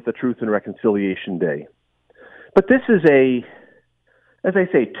to do with the Truth and Reconciliation Day. But this is as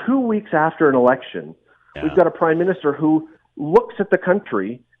I say, 2 weeks after an election, we've got a prime minister who looks at the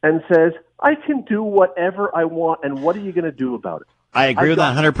country and says, I can do whatever I want, and what are you going to do about it? I agree with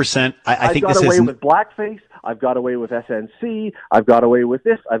that 100%. I think I've this got away is with blackface. I've got away with SNC. I've got away with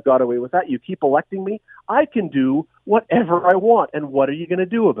this. I've got away with that. You keep electing me. I can do whatever I want. And what are you going to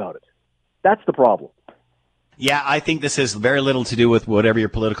do about it? That's the problem. Yeah, I think this has very little to do with whatever your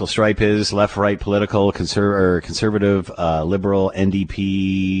political stripe is, left, right, political, conservative, liberal,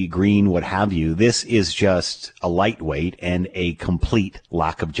 NDP, green, what have you. This is just a lightweight and a complete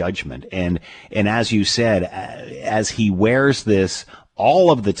lack of judgment. And as you said, as he wears this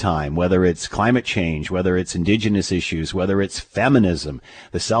all of the time, whether it's climate change, whether it's indigenous issues, whether it's feminism,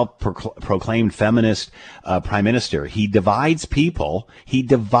 the self-proclaimed feminist prime minister, he divides people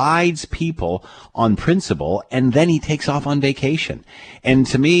on principle, and then he takes off on vacation. And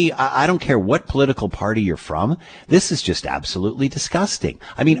to me, I don't care what political party you're from, this is just absolutely disgusting.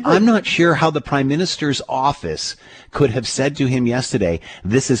 I mean, I'm not sure how the prime minister's office could have said to him yesterday,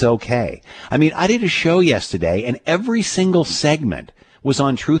 this is okay. I mean, I did a show yesterday, and every single segment was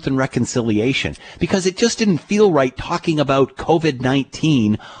on Truth and Reconciliation, because it just didn't feel right talking about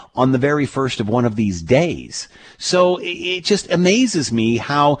COVID-19 on the very first of one of these days. So it just amazes me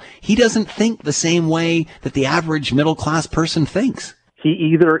how he doesn't think the same way that the average middle-class person thinks. He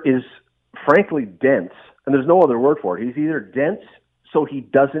either is frankly dense, and there's no other word for it. He's either dense so he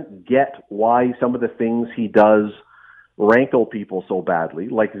doesn't get why some of the things he does rankle people so badly,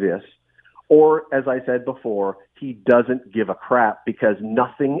 like this, or, as I said before, he doesn't give a crap because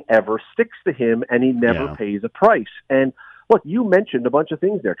nothing ever sticks to him and he never pays a price. And look, you mentioned a bunch of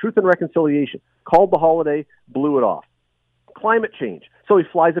things there. Truth and Reconciliation. Called the holiday, blew it off. Climate change. So he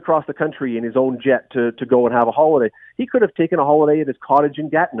flies across the country in his own jet to go and have a holiday. He could have taken a holiday at his cottage in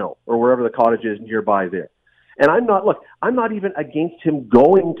Gatineau or wherever the cottage is nearby there. And I'm not even against him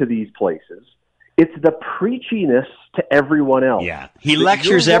going to these places. It's the preachiness to everyone else. Yeah, he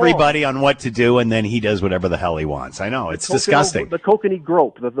lectures everybody on what to do, and then he does whatever the hell he wants. I know, it's disgusting. The Kokanee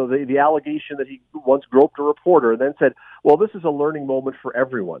grope, the allegation that he once groped a reporter and then said, well, this is a learning moment for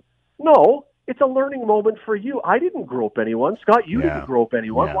everyone. No, it's a learning moment for you. I didn't grope anyone. Scott, you didn't grope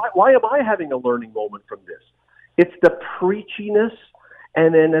anyone. Yeah. Why am I having a learning moment from this? It's the preachiness,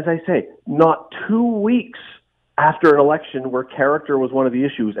 and then, as I say, not 2 weeks after an election where character was one of the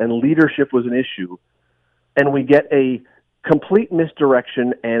issues and leadership was an issue, and we get a complete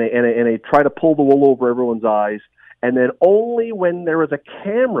misdirection and a try to pull the wool over everyone's eyes, and then only when there was a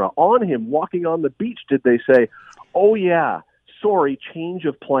camera on him walking on the beach did they say, oh yeah, sorry, change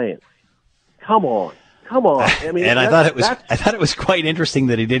of plan. Come on. I mean, and I thought it was quite interesting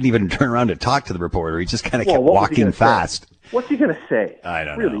that he didn't even turn around to talk to the reporter. He just kind of kept walking fast. What's he going to say? I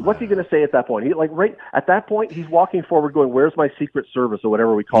don't know. Really, what's he going to say at that point? Right at that point, he's walking forward going, where's my Secret Service or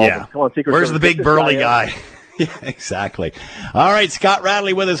whatever we call them? Come on, Secret Where's Service. the big burly guy? Yeah, exactly. All right, Scott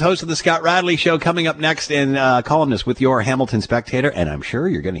Radley with us, host of the Scott Radley Show, coming up next, and columnist with your Hamilton Spectator, and I'm sure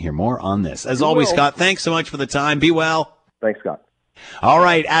you're going to hear more on this. As always, Scott, thanks so much for the time. Be well. Thanks, Scott. All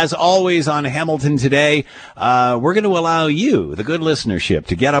right, as always on Hamilton Today, we're going to allow you, the good listenership,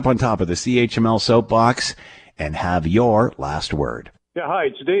 to get up on top of the CHML soapbox and have your last word. Yeah, hi,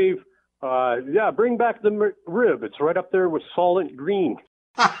 it's Dave. Bring back the McRib. It's right up there with Solent Green.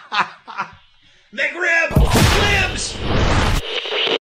 McRib lives!